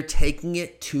tackle, they're taking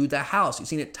it to the house. You've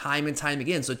seen it time and time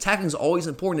again. So tackling is always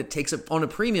important. It takes it on a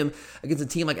premium against a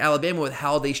team like Alabama with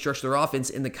how they structure their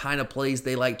offense and the kind of plays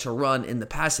they like to run in the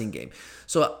passing game.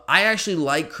 So I actually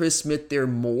like Chris Smith there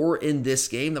more in this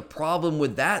game. The problem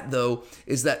with that, though,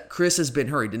 is that Chris has been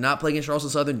hurt. He did not play against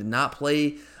Charleston Southern, did not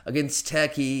play against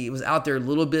Tech. He was out there a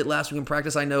little bit last week in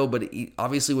practice, I know, but he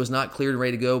obviously was not cleared and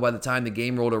ready to go by the time the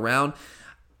game rolled around.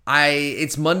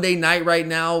 It's Monday night right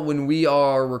now when we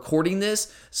are recording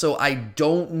this, so I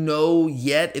don't know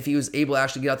yet if he was able to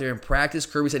actually get out there and practice.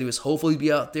 Kirby said he was hopeful he'd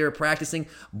be out there practicing,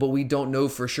 but we don't know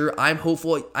for sure. I'm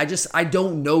hopeful. I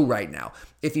don't know right now.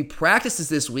 If he practices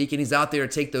this week and he's out there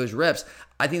to take those reps,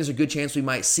 I think there's a good chance we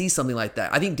might see something like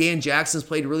that. I think Dan Jackson's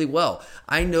played really well.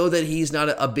 I know that he's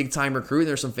not a big-time recruit.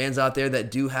 There's some fans out there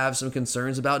that do have some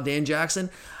concerns about Dan Jackson.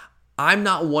 I'm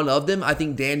not one of them. I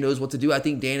think Dan knows what to do. I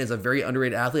think Dan is a very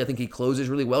underrated athlete. I think he closes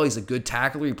really well. He's a good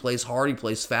tackler. He plays hard. He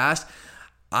plays fast.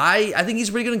 I think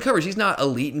he's pretty good in coverage. He's not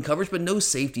elite in coverage, but no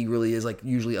safety really is like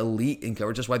usually elite in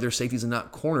coverage. That's why they're safeties and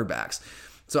not cornerbacks.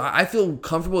 So I feel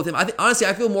comfortable with him. Honestly,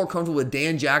 I feel more comfortable with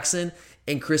Dan Jackson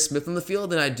and Chris Smith on the field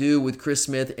than I do with Chris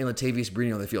Smith and Latavius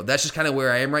Brini on the field. That's just kind of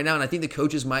where I am right now, and I think the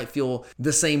coaches might feel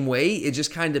the same way. It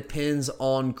just kind of depends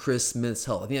on Chris Smith's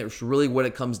health. I think that's really what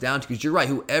it comes down to, because you're right.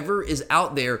 Whoever is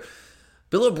out there,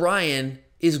 Bill O'Brien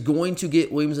is going to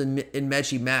get Williams and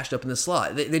Mechie matched up in the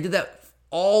slot. They did that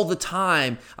all the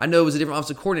time. I know it was a different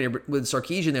offensive coordinator with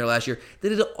Sarkisian there last year. They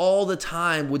did it all the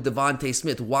time with Devontae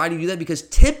Smith. Why do you do that? Because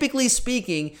typically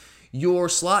speaking, your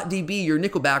slot DB, your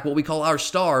nickelback, what we call our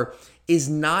star, is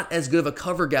not as good of a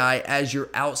cover guy as your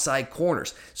outside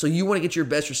corners. So you want to get your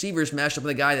best receivers matched up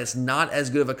with a guy that's not as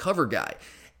good of a cover guy.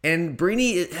 And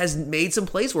Brini has made some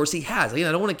plays for us. He has. Again,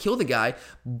 I don't want to kill the guy,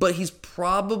 but he's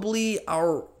probably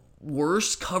our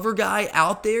worst cover guy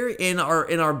out there in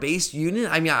our base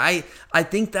unit. I mean, I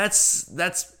think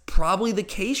that's probably the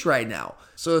case right now.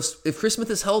 So if Chris Smith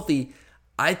is healthy,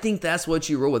 I think that's what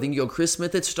you roll with. I think you go Chris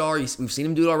Smith at star. We've seen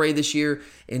him do it already this year,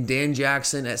 and Dan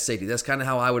Jackson at safety. That's kind of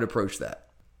how I would approach that.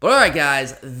 But all right,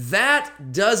 guys,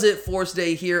 that does it for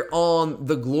today here on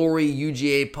the Glory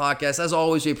UGA podcast. As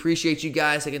always, we appreciate you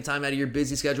guys taking time out of your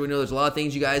busy schedule. We know there's a lot of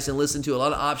things you guys can listen to, a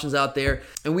lot of options out there,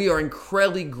 and we are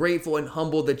incredibly grateful and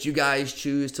humbled that you guys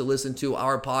choose to listen to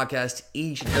our podcast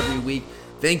each and every week.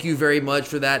 Thank you very much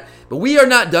for that. But we are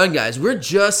not done, guys. We're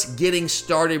just getting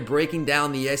started breaking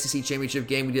down the SEC Championship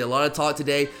game. We did a lot of talk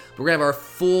today. We're going to have our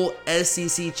full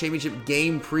SEC Championship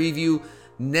game preview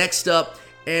next up.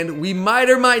 And we might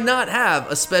or might not have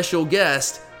a special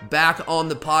guest back on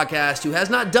the podcast who has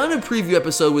not done a preview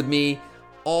episode with me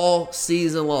all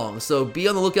season long. So be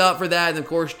on the lookout for that. And of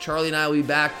course, Charlie and I will be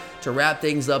back to wrap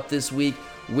things up this week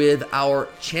with our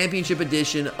championship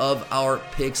edition of our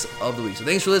picks of the week. So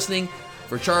thanks for listening.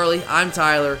 For Charlie, I'm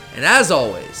Tyler. And as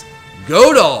always,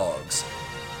 go Dogs!